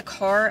get in the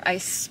car, I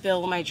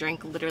spill my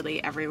drink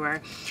literally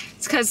everywhere.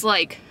 It's because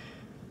like,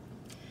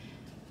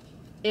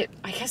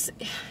 I guess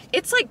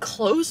it's like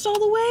closed all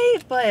the way,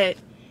 but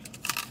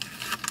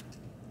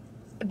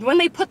when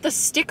they put the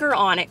sticker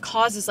on, it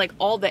causes like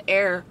all the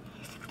air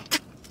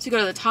to go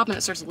to the top and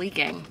it starts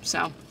leaking.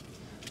 So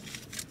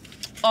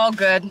all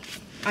good.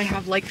 I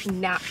have like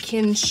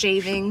napkin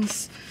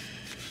shavings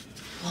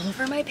all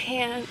over my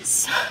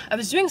pants. I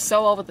was doing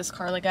so well with this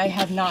car. Like I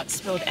have not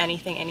spilled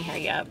anything in here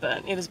yet,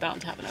 but it was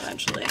bound to happen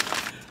eventually.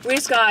 We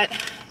just got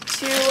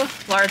 2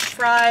 large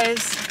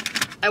fries.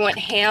 I went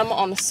ham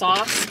on the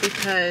sauce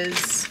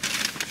because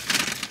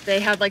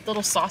they had like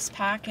little sauce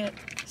packet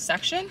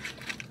section.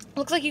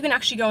 Looks like you can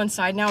actually go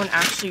inside now and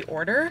actually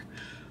order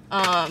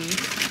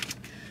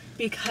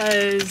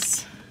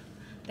because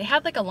they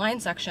had like a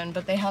line section,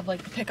 but they have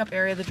like the pickup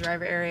area, the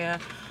driver area,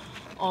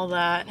 all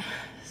that.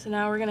 So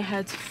now we're gonna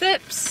head to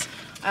Phipps.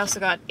 I also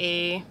got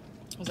a,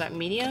 was that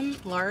medium,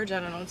 large?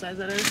 I don't know what size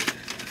that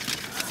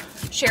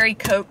is. Cherry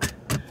Coke,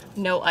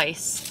 no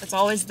ice. It's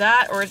always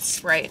that or it's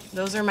Sprite.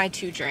 Those are my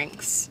 2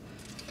 drinks.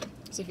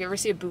 So if you ever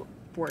see if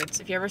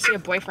you ever see a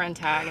boyfriend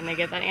tag and they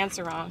get that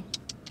answer wrong,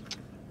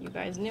 you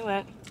guys knew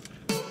it.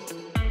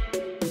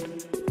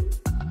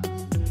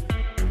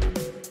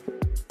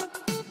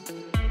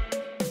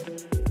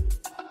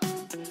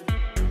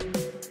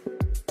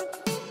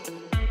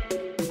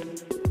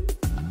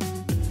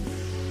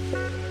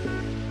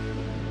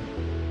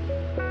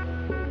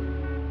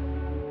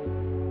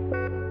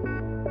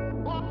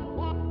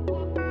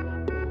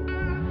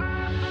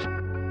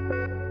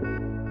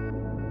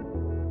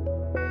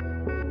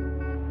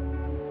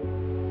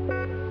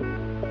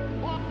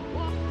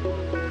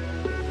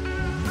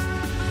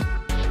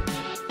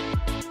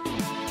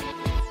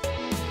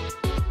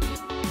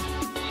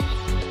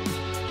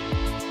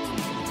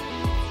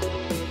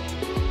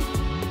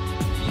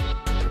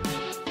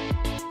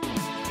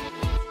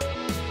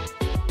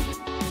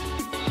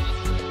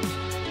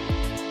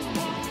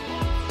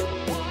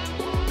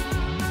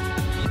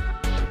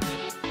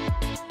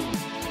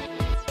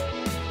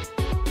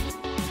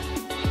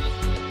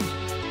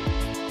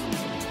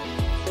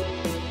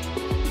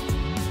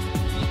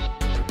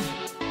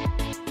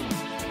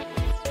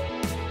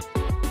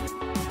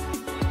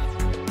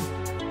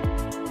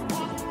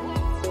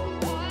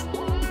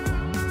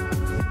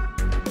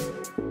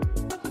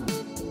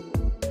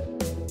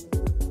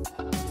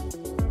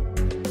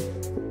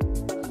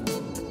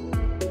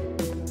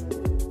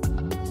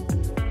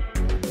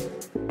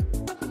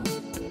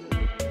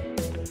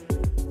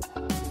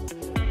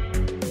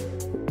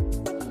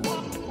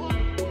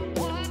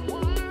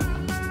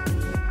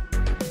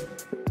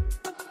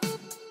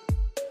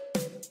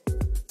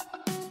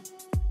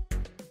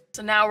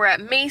 So now we're at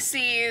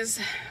Macy's.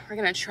 We're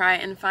gonna try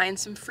and find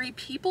some Free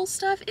People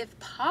stuff if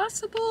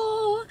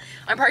possible.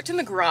 I'm parked in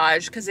the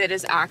garage because it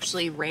is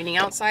actually raining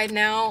outside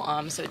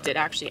now. So it did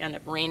actually end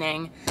up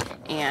raining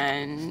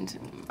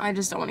and I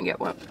just don't want to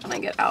get wet when I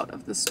get out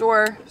of the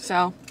store.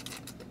 So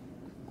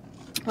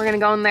we're gonna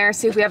go in there,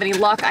 see if we have any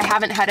luck. I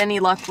haven't had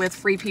any luck with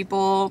Free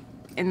People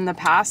in the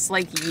past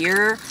like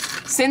year.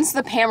 Since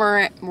the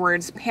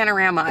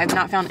panorama, I've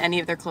not found any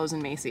of their clothes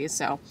in Macy's.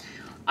 So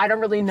I don't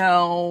really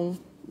know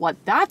what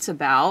that's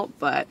about,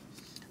 but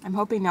I'm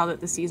hoping now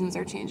that the seasons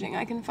are changing,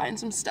 I can find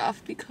some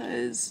stuff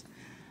because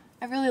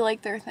I really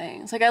like their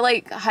things. Like I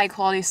like high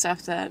quality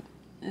stuff that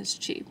is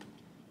cheap.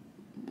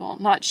 Well,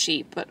 not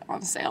cheap, but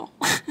on sale.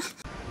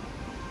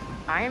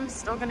 I am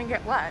still gonna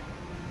get wet.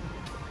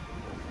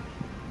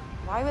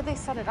 Why would they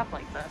set it up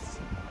like this?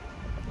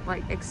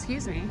 Like,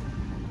 excuse me.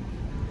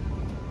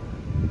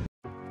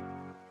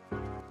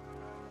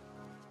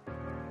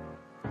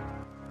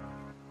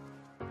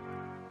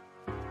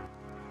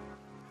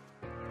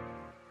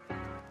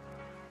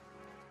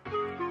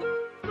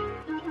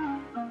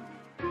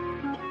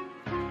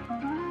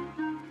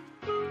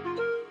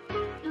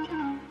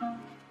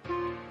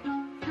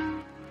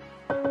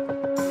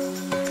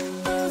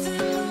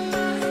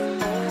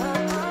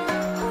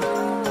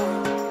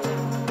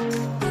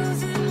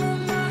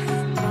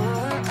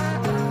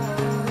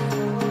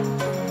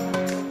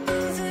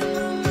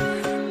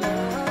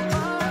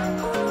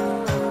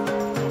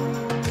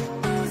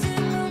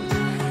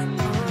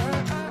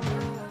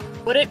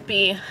 Would it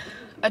be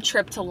a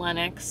trip to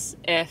Lenox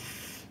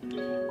if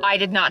I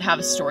did not have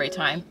a story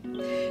time?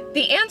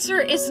 The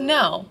answer is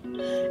no.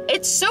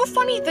 It's so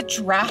funny the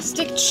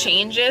drastic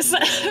changes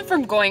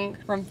from going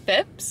from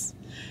Phipps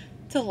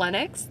to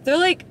Lenox. They're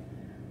like,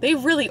 they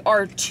really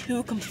are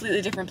 2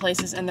 completely different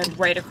places and they're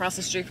right across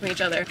the street from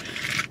each other.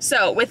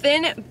 So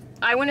within,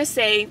 I want to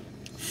say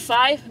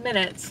 5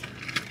 minutes.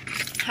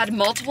 Had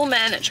multiple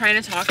men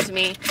trying to talk to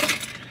me.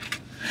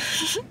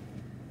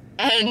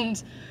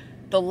 And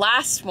the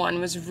last one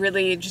was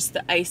really just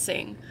the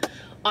icing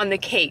on the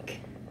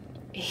cake.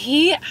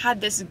 He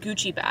had this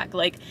Gucci bag,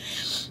 like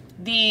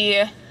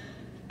the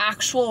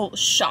actual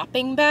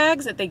shopping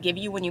bags that they give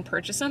you when you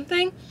purchase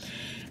something.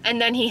 And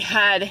then he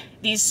had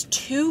these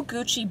 2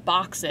 Gucci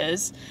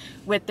boxes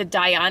with the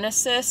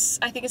Dionysus,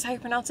 I think is how you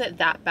pronounce it,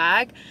 that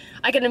bag.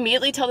 I could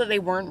immediately tell that they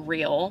weren't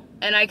real.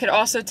 And I could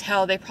also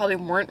tell they probably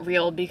weren't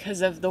real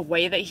because of the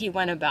way that he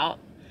went about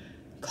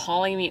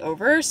calling me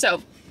over.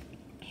 So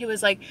he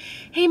was like,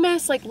 hey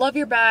miss, like love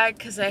your bag,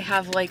 because I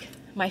have like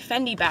my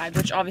Fendi bag,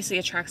 which obviously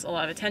attracts a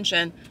lot of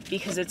attention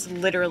because it's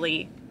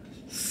literally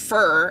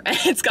fur and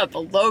it's got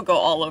the logo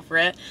all over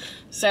it.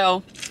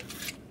 So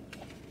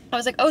I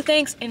was like, oh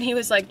thanks. And he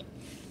was like,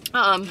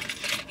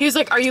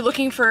 are you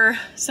looking for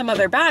some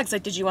other bags?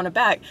 Like, did you want a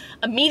bag?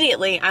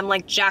 Immediately, I'm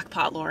like,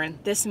 jackpot, Lauren.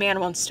 This man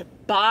wants to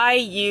buy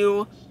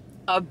you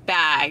a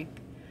bag.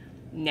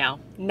 No,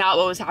 not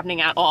what was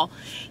happening at all.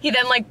 He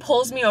then like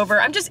pulls me over.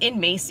 I'm just in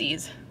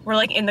Macy's. We're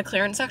like in the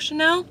clearance section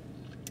now.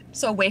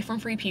 So away from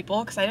Free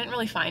People, because I didn't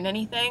really find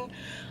anything.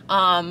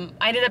 I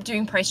ended up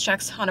doing price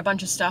checks on a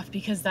bunch of stuff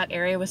because that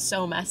area was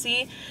so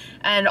messy.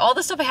 And all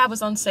the stuff I had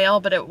was on sale,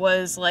 but it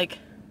was like,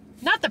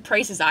 not the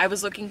prices I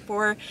was looking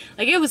for.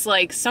 Like it was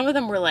like, some of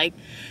them were like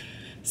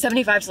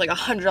 $75 to like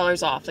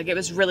 $100 off. Like it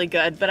was really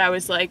good, but I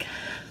was like,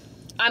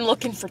 I'm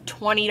looking for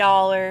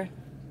 $20,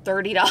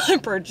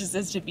 $30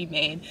 purchases to be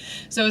made.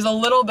 So it was a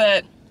little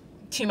bit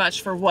too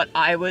much for what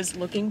I was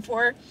looking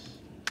for.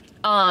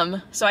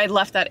 So I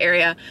left that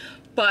area,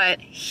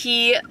 but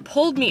he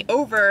pulled me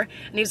over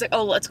and he was like,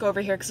 oh, let's go over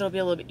here because it'll be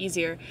a little bit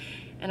easier.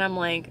 And I'm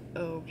like,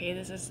 okay,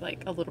 this is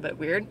like a little bit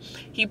weird.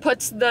 He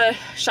puts the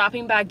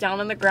shopping bag down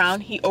on the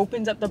ground. He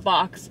opens up the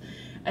box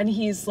and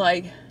he's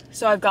like,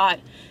 so I've got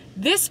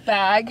this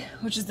bag,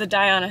 which is the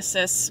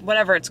Dionysus,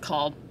 whatever it's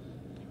called.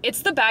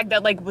 It's the bag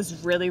that like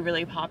was really,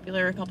 really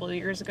popular a couple of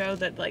years ago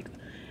that like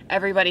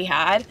everybody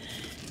had.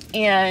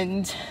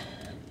 And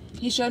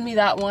he showed me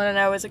that one and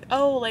I was like,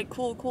 oh, like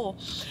cool, cool.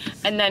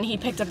 And then he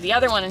picked up the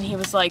other one and he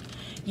was like,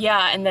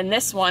 yeah, and then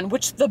this one,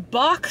 which the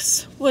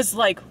box was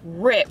like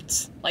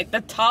ripped. Like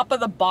the top of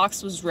the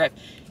box was ripped.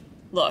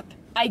 Look,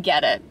 I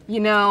get it.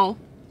 You know,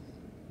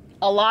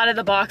 a lot of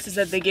the boxes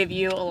that they give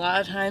you a lot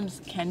of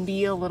times can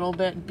be a little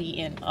bit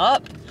beaten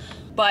up,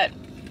 but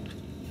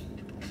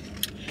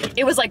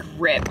it was like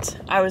ripped.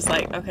 I was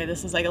like, okay,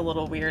 this is like a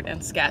little weird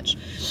and sketch.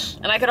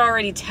 And I could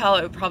already tell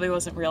it probably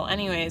wasn't real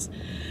anyways.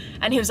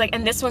 And he was like,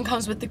 and this one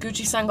comes with the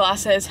Gucci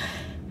sunglasses.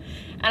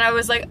 And I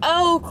was like,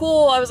 oh,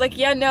 cool. I was like,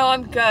 yeah, no,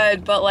 I'm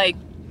good, but like,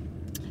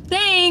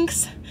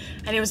 thanks.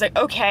 And he was like,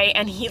 okay.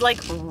 And he like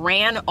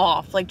ran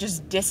off, like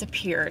just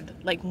disappeared.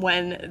 Like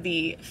when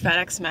the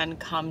FedEx men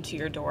come to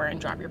your door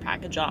and drop your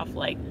package off,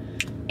 like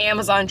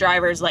Amazon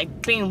drivers,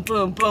 like boom,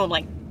 boom, boom,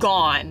 like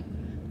gone,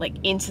 like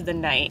into the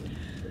night.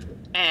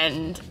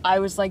 And I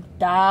was like,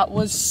 that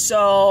was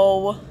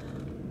so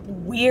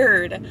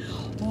weird.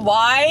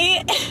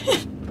 Why?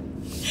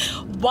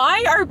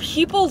 Why are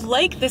people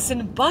like this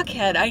in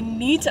Buckhead? I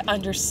need to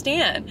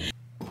understand.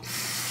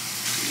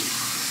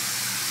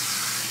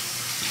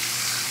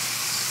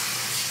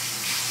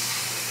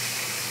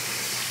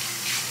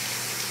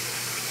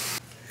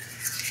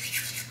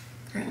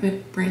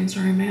 Currently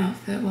brainstorming my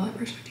outfit while I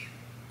brush my teeth.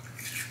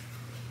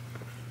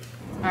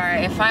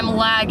 Alright, if I'm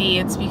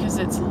laggy, it's because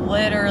it's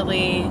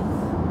literally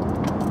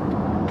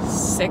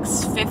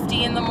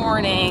 6:50 in the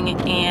morning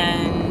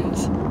and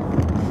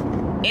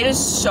it is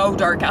so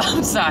dark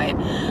outside.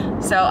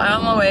 So I'm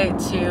on my way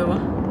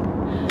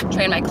to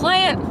train my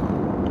client.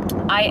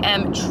 I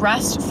am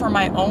dressed for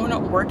my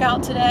own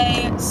workout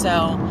today,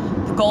 so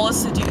the goal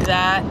is to do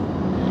that.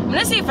 I'm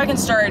gonna see if I can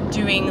start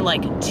doing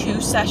like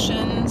 2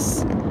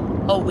 sessions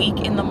a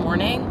week in the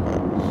morning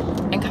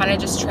and kind of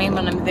just train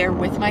when I'm there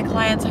with my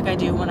clients like I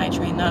do when I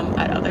train them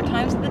at other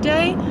times of the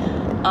day.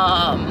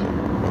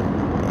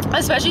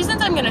 Especially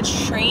since I'm gonna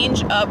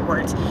change up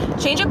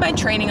my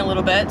training a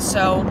little bit.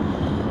 So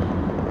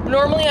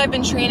normally I've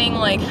been training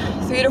like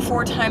 3 to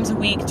 4 times a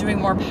week doing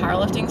more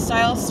powerlifting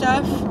style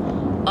stuff.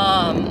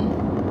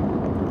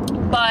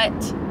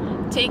 But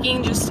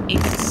taking just a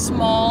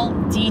small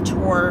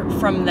detour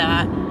from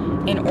that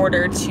in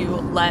order to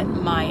let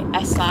my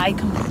SI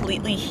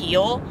completely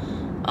heal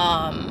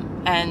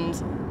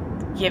and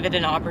give it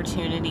an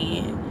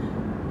opportunity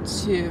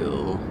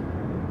to,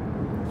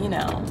 you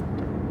know,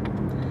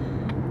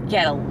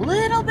 get a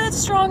little bit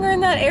stronger in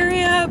that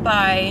area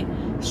by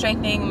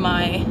strengthening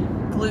my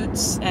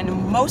glutes and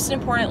most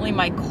importantly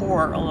my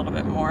core a little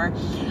bit more.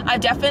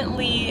 I've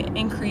definitely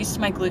increased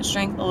my glute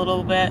strength a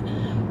little bit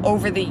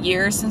over the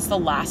years since the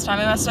last time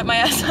I messed up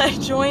my SI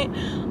joint,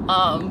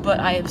 but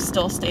I have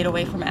still stayed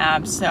away from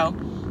abs, so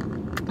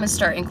I'm gonna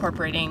start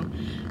incorporating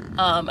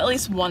at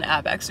least one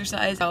ab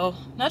exercise. So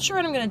not sure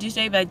what I'm gonna do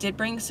today, but I did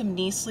bring some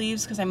knee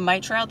sleeves because I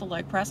might try out the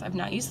leg press. I've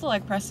not used the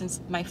leg press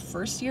since my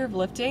first year of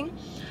lifting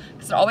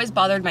because it always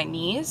bothered my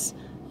knees,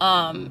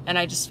 and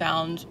I just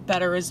found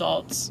better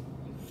results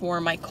for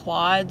my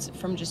quads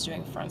from just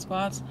doing front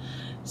squats.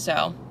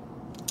 So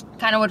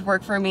kind of would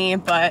work for me,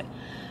 but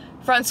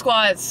front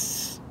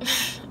squats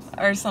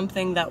are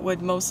something that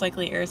would most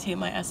likely irritate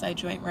my SI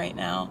joint right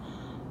now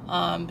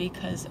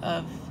because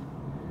of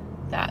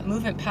that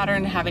movement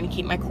pattern, having to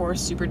keep my core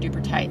super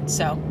duper tight.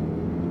 So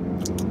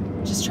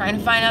just trying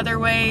to find other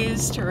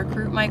ways to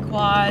recruit my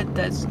quad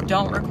that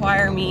don't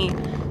require me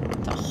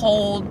to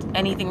hold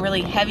anything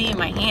really heavy in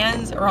my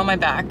hands or on my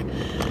back.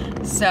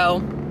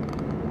 So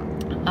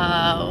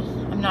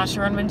I'm not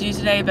sure what I'm gonna do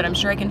today, but I'm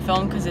sure I can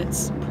film because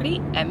it's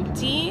pretty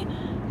empty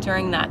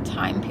during that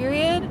time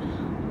period.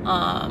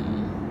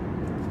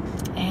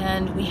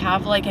 And we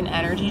have like an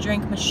energy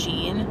drink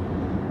machine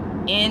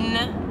in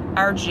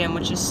our gym,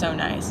 which is so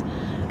nice.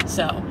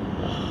 So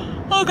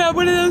I'll grab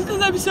one of those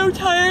because I'm so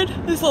tired.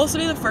 This will also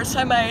be the first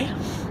time I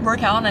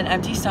work out on an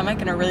empty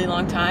stomach in a really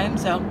long time,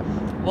 so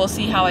we'll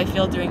see how I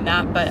feel doing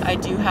that. But I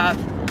do have,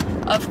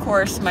 of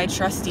course, my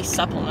trusty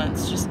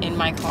supplements just in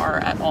my car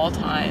at all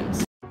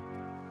times.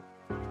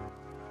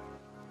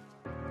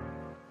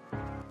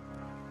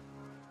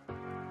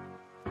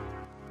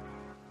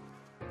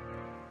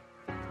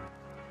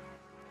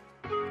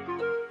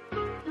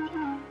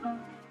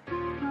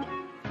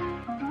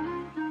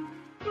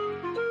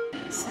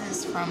 This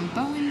is from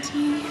Bowen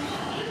Tea,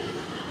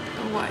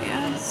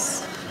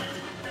 OYS.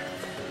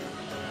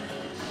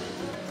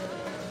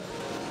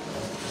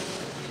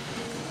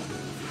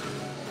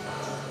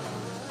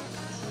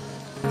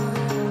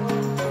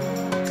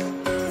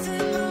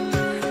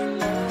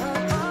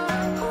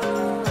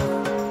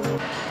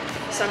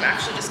 So I'm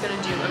actually just gonna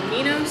do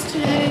aminos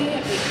today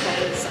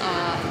because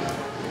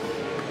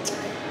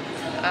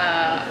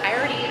I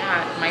already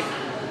had my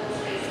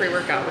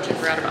pre-workout, which I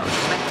forgot about, which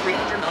is like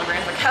 300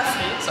 milligrams of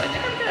caffeine, so I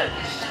think I'm good.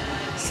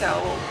 So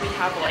we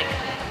have like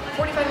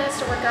 45 minutes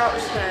to work out. We're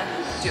just gonna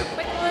do a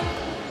quick one,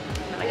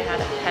 and then I had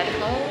to head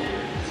home,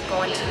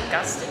 going to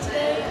Augusta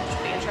today, which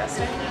will be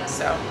interesting.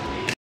 So.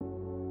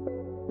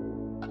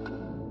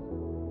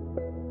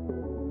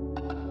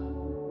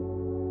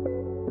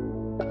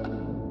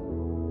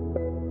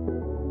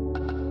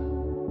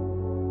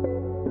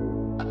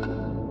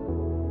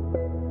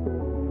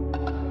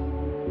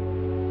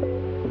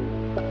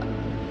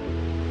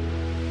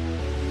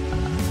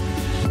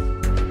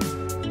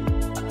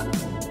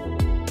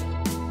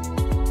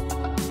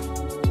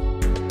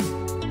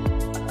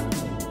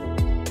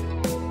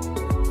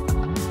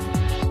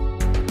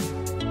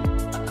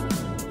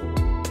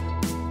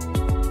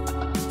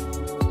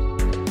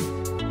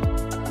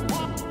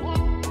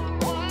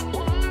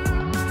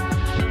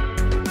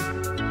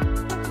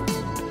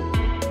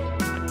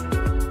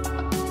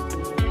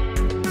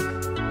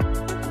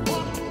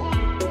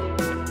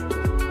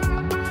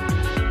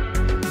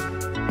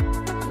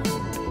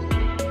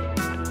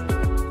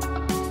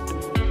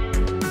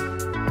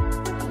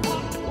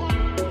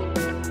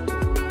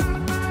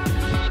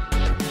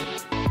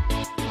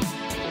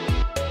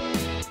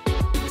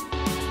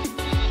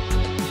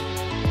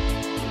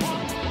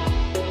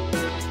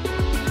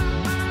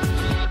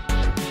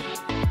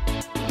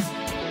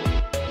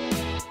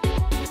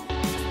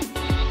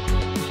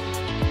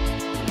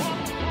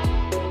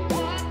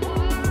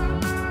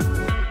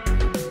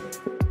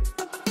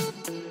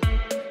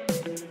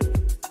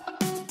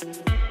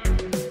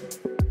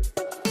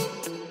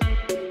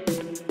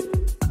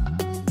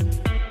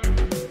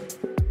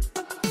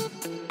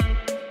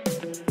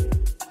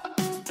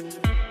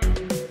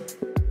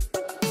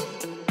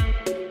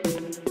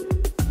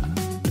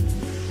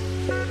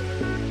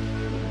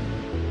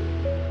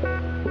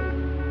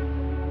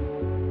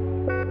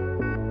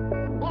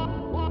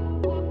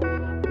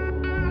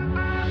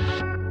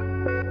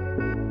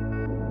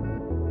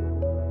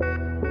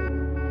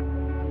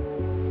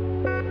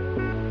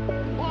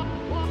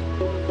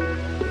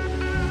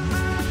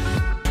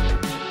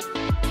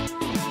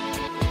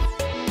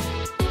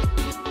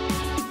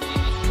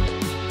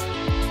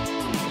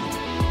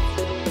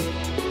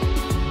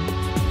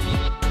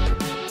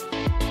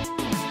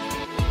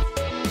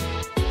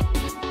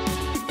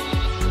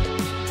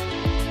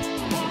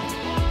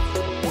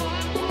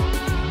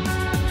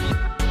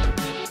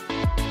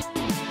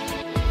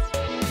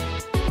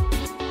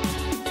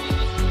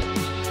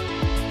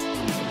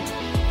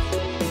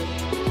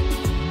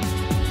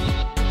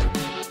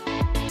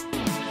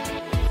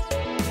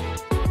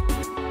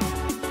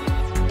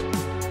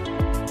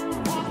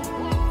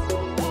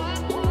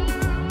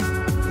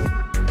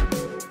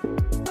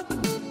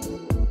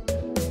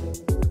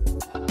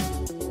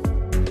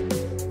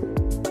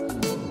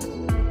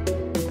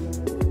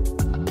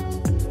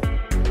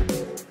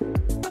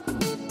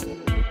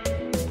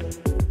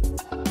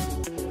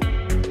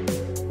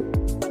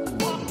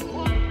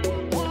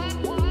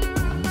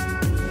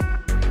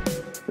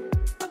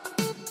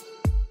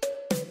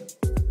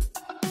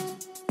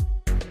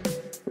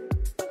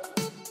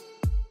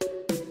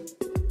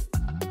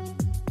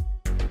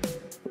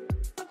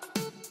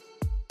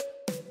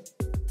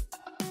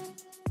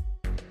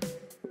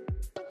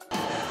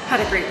 Had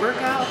a great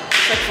workout,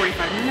 it's like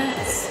 45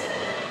 minutes.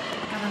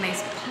 Got a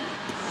nice pump.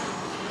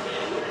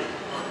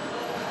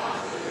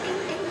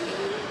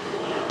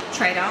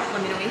 Try it out,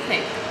 let me know what you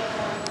think.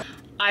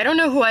 I don't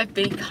know who I've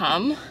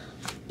become,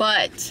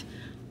 but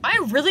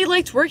I really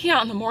liked working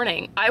out in the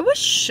morning. I was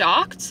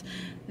shocked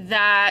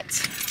that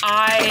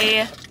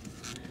I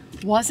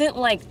wasn't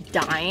like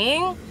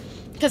dying,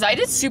 because I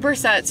did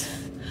supersets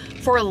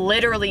for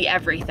literally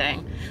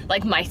everything.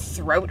 Like my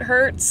throat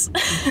hurts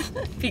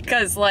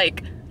because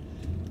like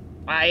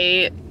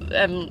I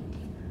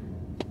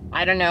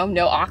don't know,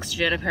 no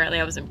oxygen. Apparently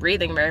I wasn't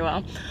breathing very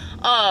well.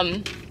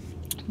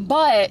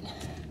 But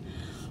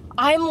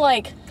I'm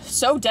like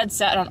so dead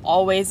set on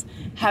always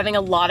having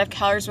a lot of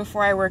calories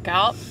before I work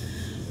out.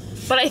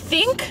 But I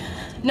think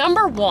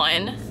number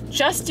one,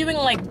 just doing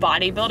like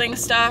bodybuilding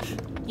stuff,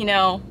 you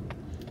know,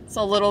 it's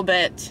a little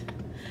bit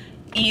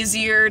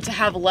easier to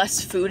have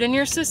less food in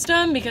your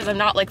system because I'm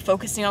not like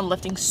focusing on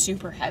lifting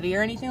super heavy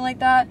or anything like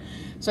that.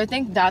 So I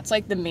think that's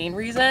like the main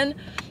reason.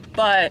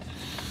 But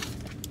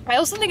I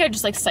also think I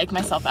just like psych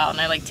myself out and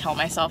I like tell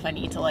myself I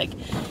need to like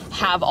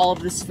have all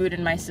of this food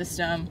in my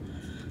system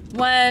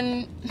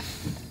when,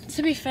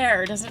 to be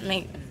fair, it doesn't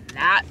make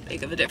that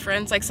big of a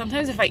difference. Like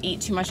sometimes if I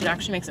eat too much, it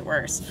actually makes it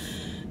worse.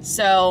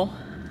 So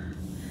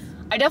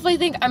I definitely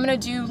think I'm gonna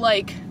do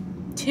like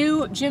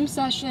 2 gym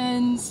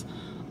sessions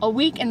a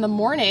week in the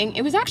morning.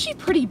 It was actually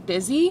pretty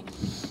busy.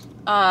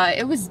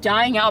 It was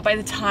dying out by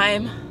the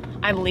time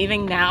I'm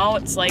leaving now.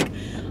 It's like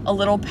a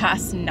little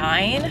past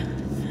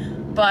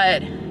 9,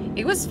 but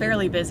it was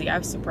fairly busy. I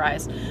was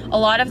surprised. A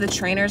lot of the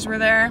trainers were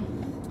there.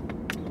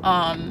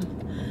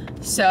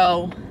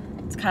 So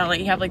it's kind of like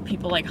you have like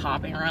people like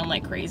hopping around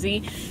like crazy.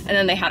 And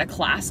then they had a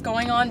class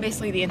going on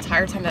basically the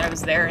entire time that I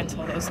was there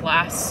until those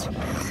last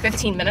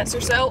 15 minutes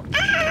or so.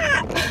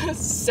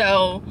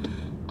 So,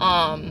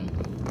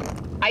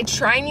 I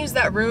try and use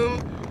that room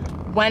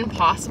when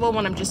possible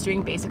when I'm just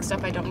doing basic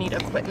stuff I don't need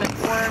equipment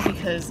for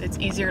because it's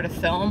easier to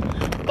film.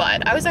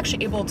 But I was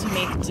actually able to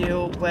make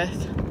do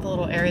with the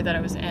little area that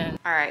I was in.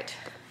 All right,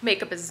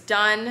 makeup is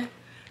done.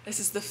 This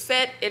is the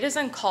fit. It is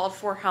uncalled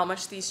for how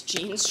much these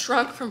jeans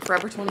shrunk from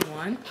Forever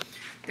 21.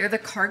 They're the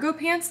cargo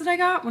pants that I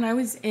got when I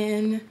was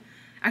in,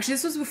 actually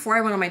this was before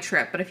I went on my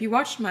trip, but if you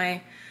watched my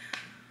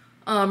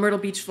Myrtle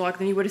Beach vlog,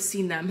 then you would have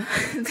seen them.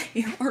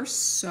 They are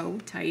so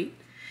tight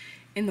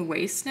in the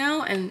waist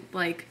now, and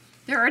like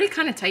they're already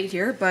kind of tight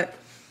here, but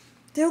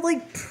they're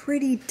like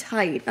pretty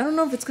tight. I don't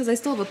know if it's because I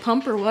still have a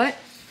pump or what,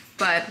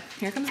 but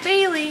here comes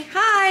Bailey.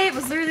 Hi. It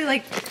was literally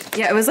like,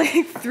 yeah, it was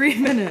like 3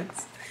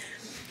 minutes.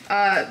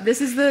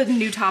 This is the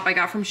new top I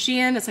got from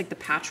Shein. It's like the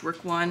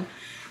patchwork one.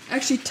 I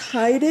actually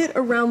tied it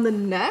around the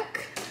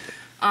neck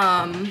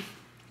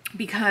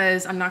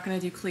because I'm not gonna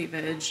do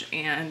cleavage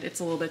and it's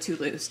a little bit too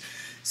loose.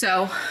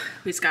 So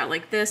we just got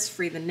like this,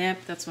 free the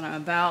nip, that's what I'm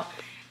about.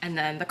 And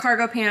then the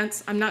cargo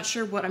pants, I'm not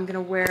sure what I'm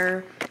gonna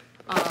wear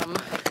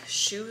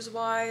shoes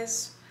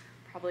wise.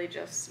 Probably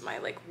just my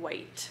like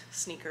white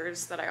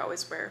sneakers that I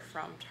always wear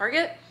from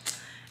Target.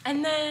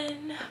 And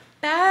then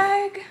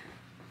bag,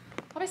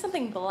 probably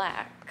something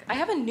black. I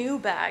have a new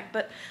bag,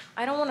 but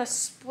I don't wanna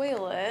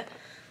spoil it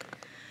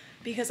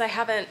because I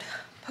haven't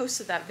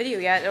posted that video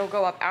yet. It'll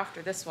go up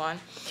after this one.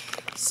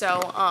 So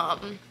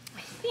I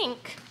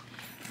think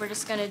we're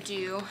just gonna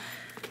do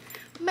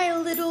my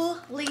little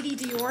Lady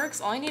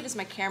Dior. All I need is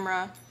my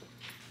camera,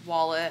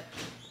 wallet,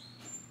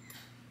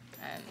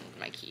 and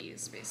my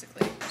keys,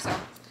 basically. So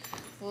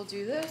we'll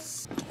do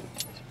this.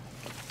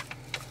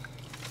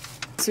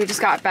 So we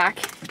just got back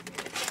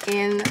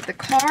in the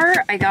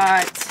car. I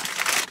got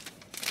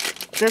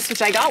this,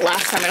 which I got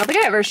last time. I don't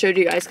think I ever showed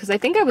you guys because I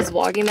think I was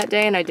vlogging that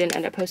day and I didn't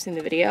end up posting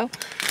the video.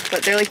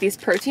 But they're like these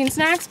protein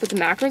snacks, but the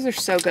macros are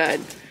so good.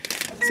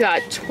 It's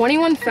got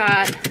 21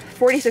 fat,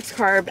 46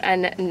 carb,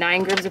 and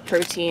 9 grams of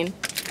protein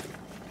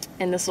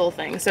in this little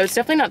thing. So it's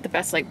definitely not the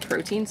best like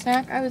protein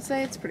snack, I would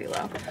say. It's pretty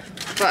low,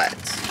 but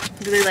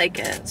I really like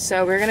it.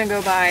 So we're gonna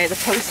go by the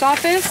post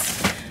office.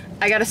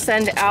 I gotta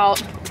send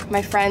out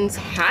my friend's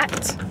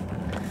hat,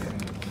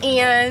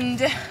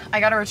 and I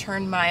gotta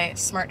return my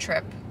Smart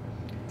Trip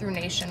through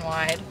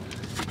Nationwide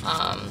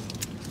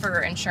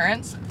for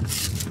insurance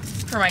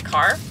for my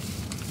car.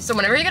 So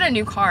whenever you get a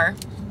new car,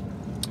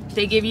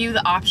 they give you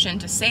the option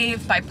to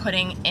save by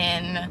putting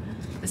in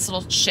this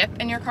little chip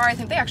in your car. I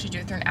think they actually do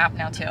it through an app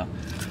now too.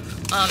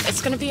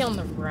 It's gonna be on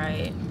the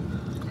right.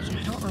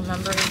 I don't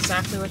remember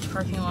exactly which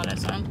parking lot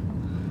it's on.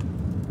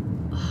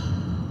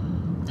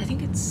 I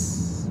think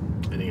it's...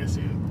 I think I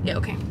see it. Yeah,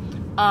 okay.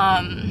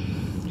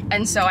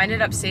 And so I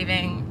ended up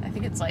saving, I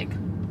think it's like,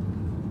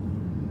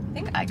 I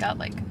think I got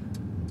like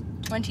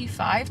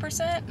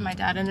 25%. My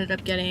dad ended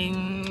up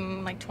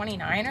getting like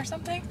 29 or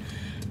something.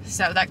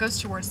 So that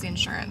goes towards the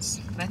insurance.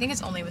 But I think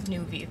it's only with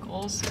new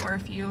vehicles or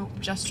if you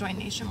just join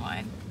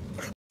Nationwide.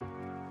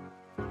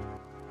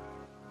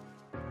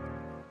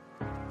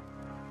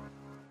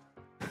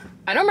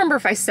 I don't remember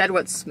if I said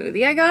what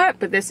smoothie I got,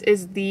 but this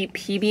is the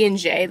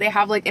PB&J. They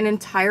have like an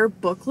entire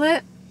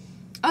booklet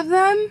of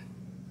them.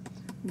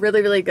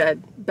 Really, really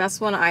good. Best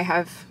one I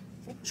have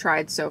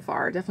tried so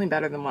far. Definitely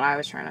better than what I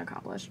was trying to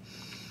accomplish.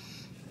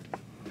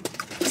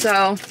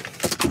 So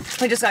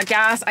we just got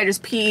gas. I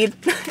just peed.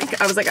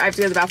 I was like, I have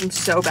to go to the bathroom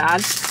so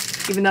bad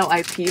even though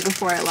I pee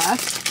before I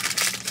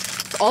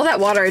left. All that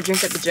water I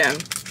drink at the gym,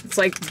 it's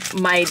like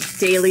my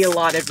daily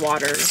allotted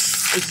water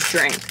is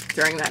drank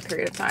during that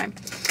period of time.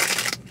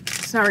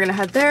 So now we're gonna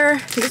head there. I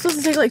think it's supposed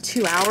to take like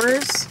 2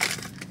 hours.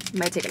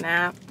 Might take a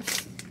nap.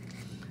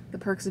 The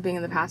perks of being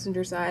in the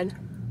passenger side.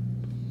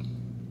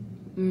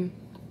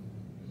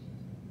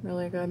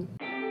 Really good.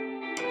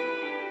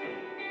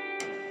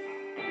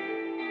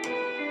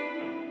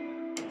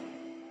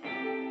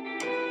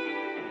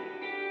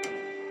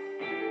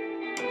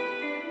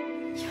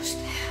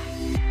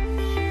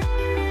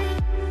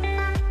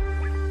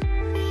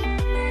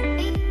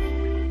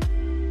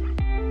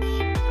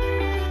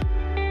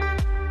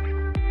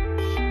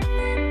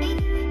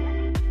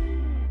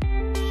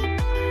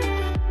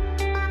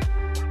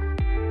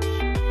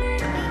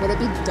 Would it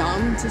be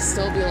dumb to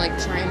still be like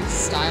trying to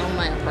style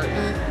my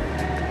apartment?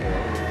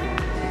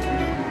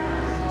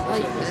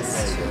 Like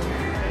this too.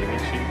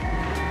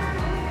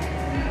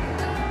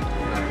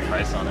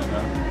 Price on it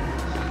though.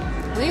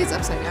 I think it's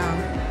upside down.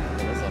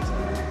 It is upside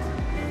down.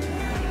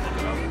 Look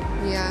it up.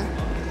 Yeah.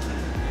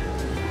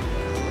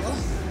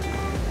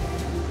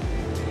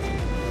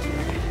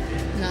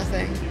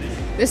 Nothing.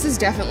 This is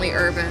definitely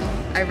urban.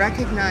 I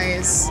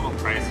recognize. A little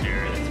price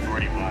here. It's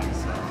 $40.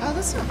 So. Oh,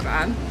 that's not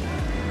bad. I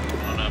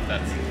don't know if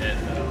that's it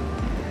though.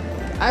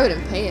 I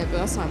wouldn't pay it, but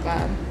that's not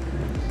bad.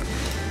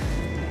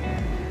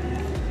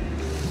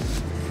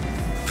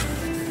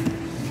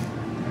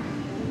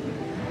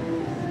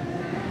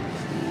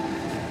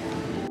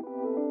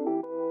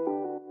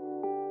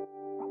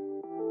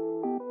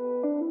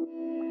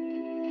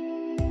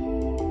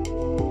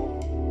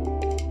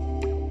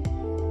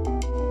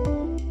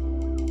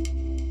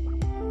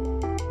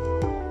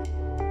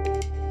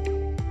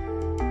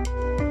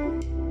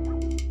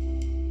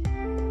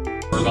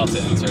 We're about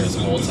to enter his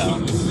old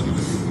town.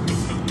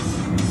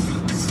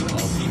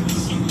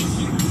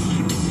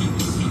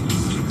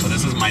 So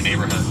this is my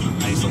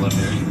neighborhood. I used to live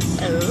here.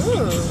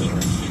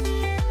 Oh.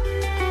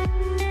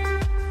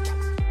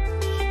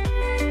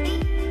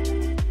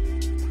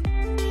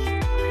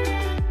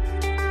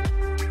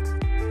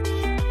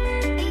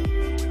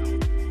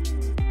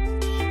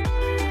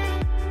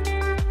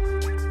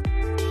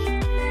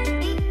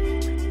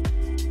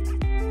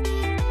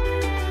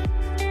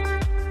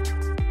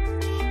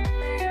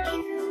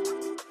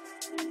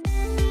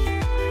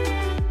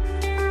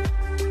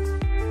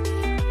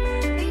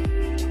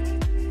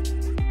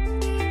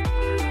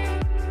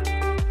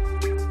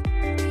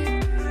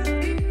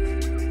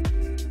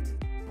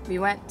 We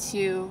went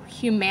to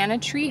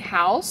Humanitary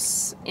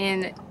House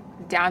in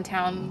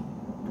downtown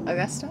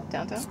Augusta,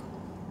 downtown.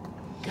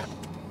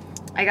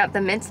 I got the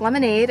mint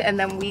lemonade, and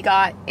then we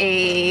got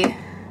a,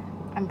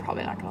 I'm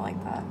probably not gonna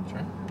like that.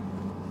 Sure.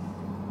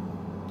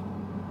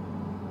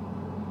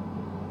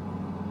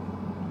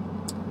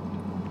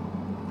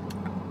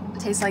 It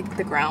tastes like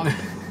the ground.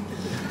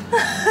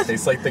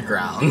 Tastes like the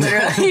ground.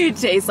 Literally, it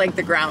tastes like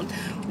the ground.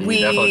 We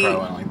definitely probably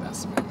wouldn't like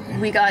this maybe.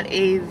 We got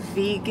a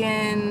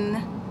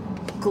vegan,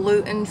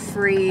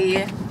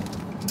 gluten-free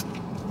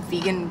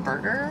vegan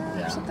burger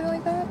or something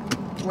like that.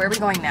 Where are we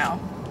going now?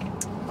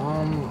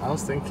 I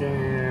was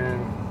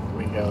thinking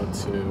we go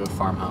to a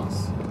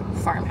farmhouse.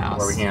 Farmhouse.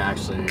 Where we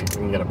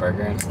can get a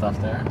burger and stuff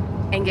there.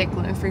 And get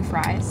gluten-free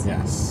fries.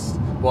 Yes.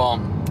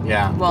 Well,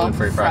 yeah, Well,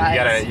 gluten-free fries.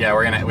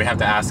 fries. We have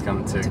to ask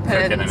them to cook put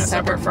it in a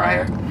separate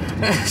fryer.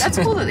 That's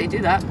cool that they do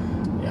that.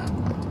 Yeah.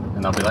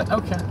 And they'll be like,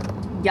 okay.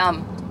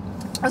 Yum.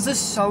 This is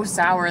so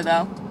sour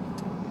though.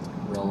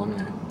 Real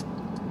lemonade.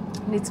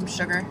 Need some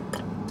sugar.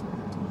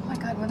 Oh my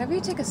god, whenever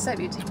you take a sip,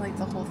 you take like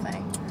the whole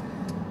thing.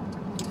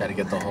 You gotta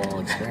get the whole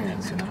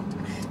experience, you know?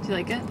 Do you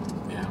like it?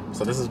 Yeah.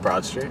 So this is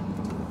Broad Street.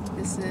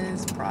 This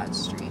is Broad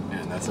Street.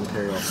 And that's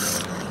Imperial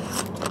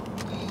Theater.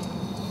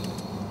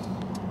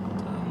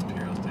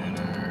 Imperial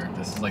Theater.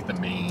 This is like the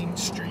main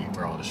street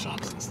where all the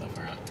shops and stuff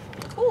are at.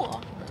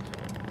 Cool.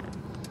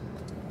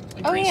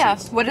 Like Oh Reese's. yeah.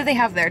 What do they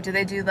have there? Do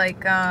they do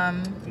like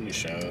They do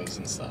shows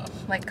and stuff.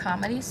 like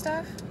comedy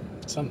stuff?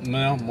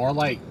 No, more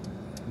like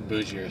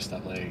bougier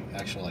stuff, like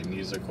actual like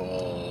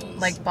musicals.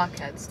 Like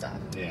Buckhead stuff.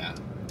 Yeah.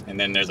 And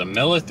then there's a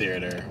Miller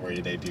Theater where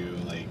they do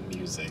like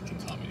music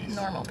and comedy.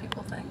 Normal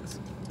people things.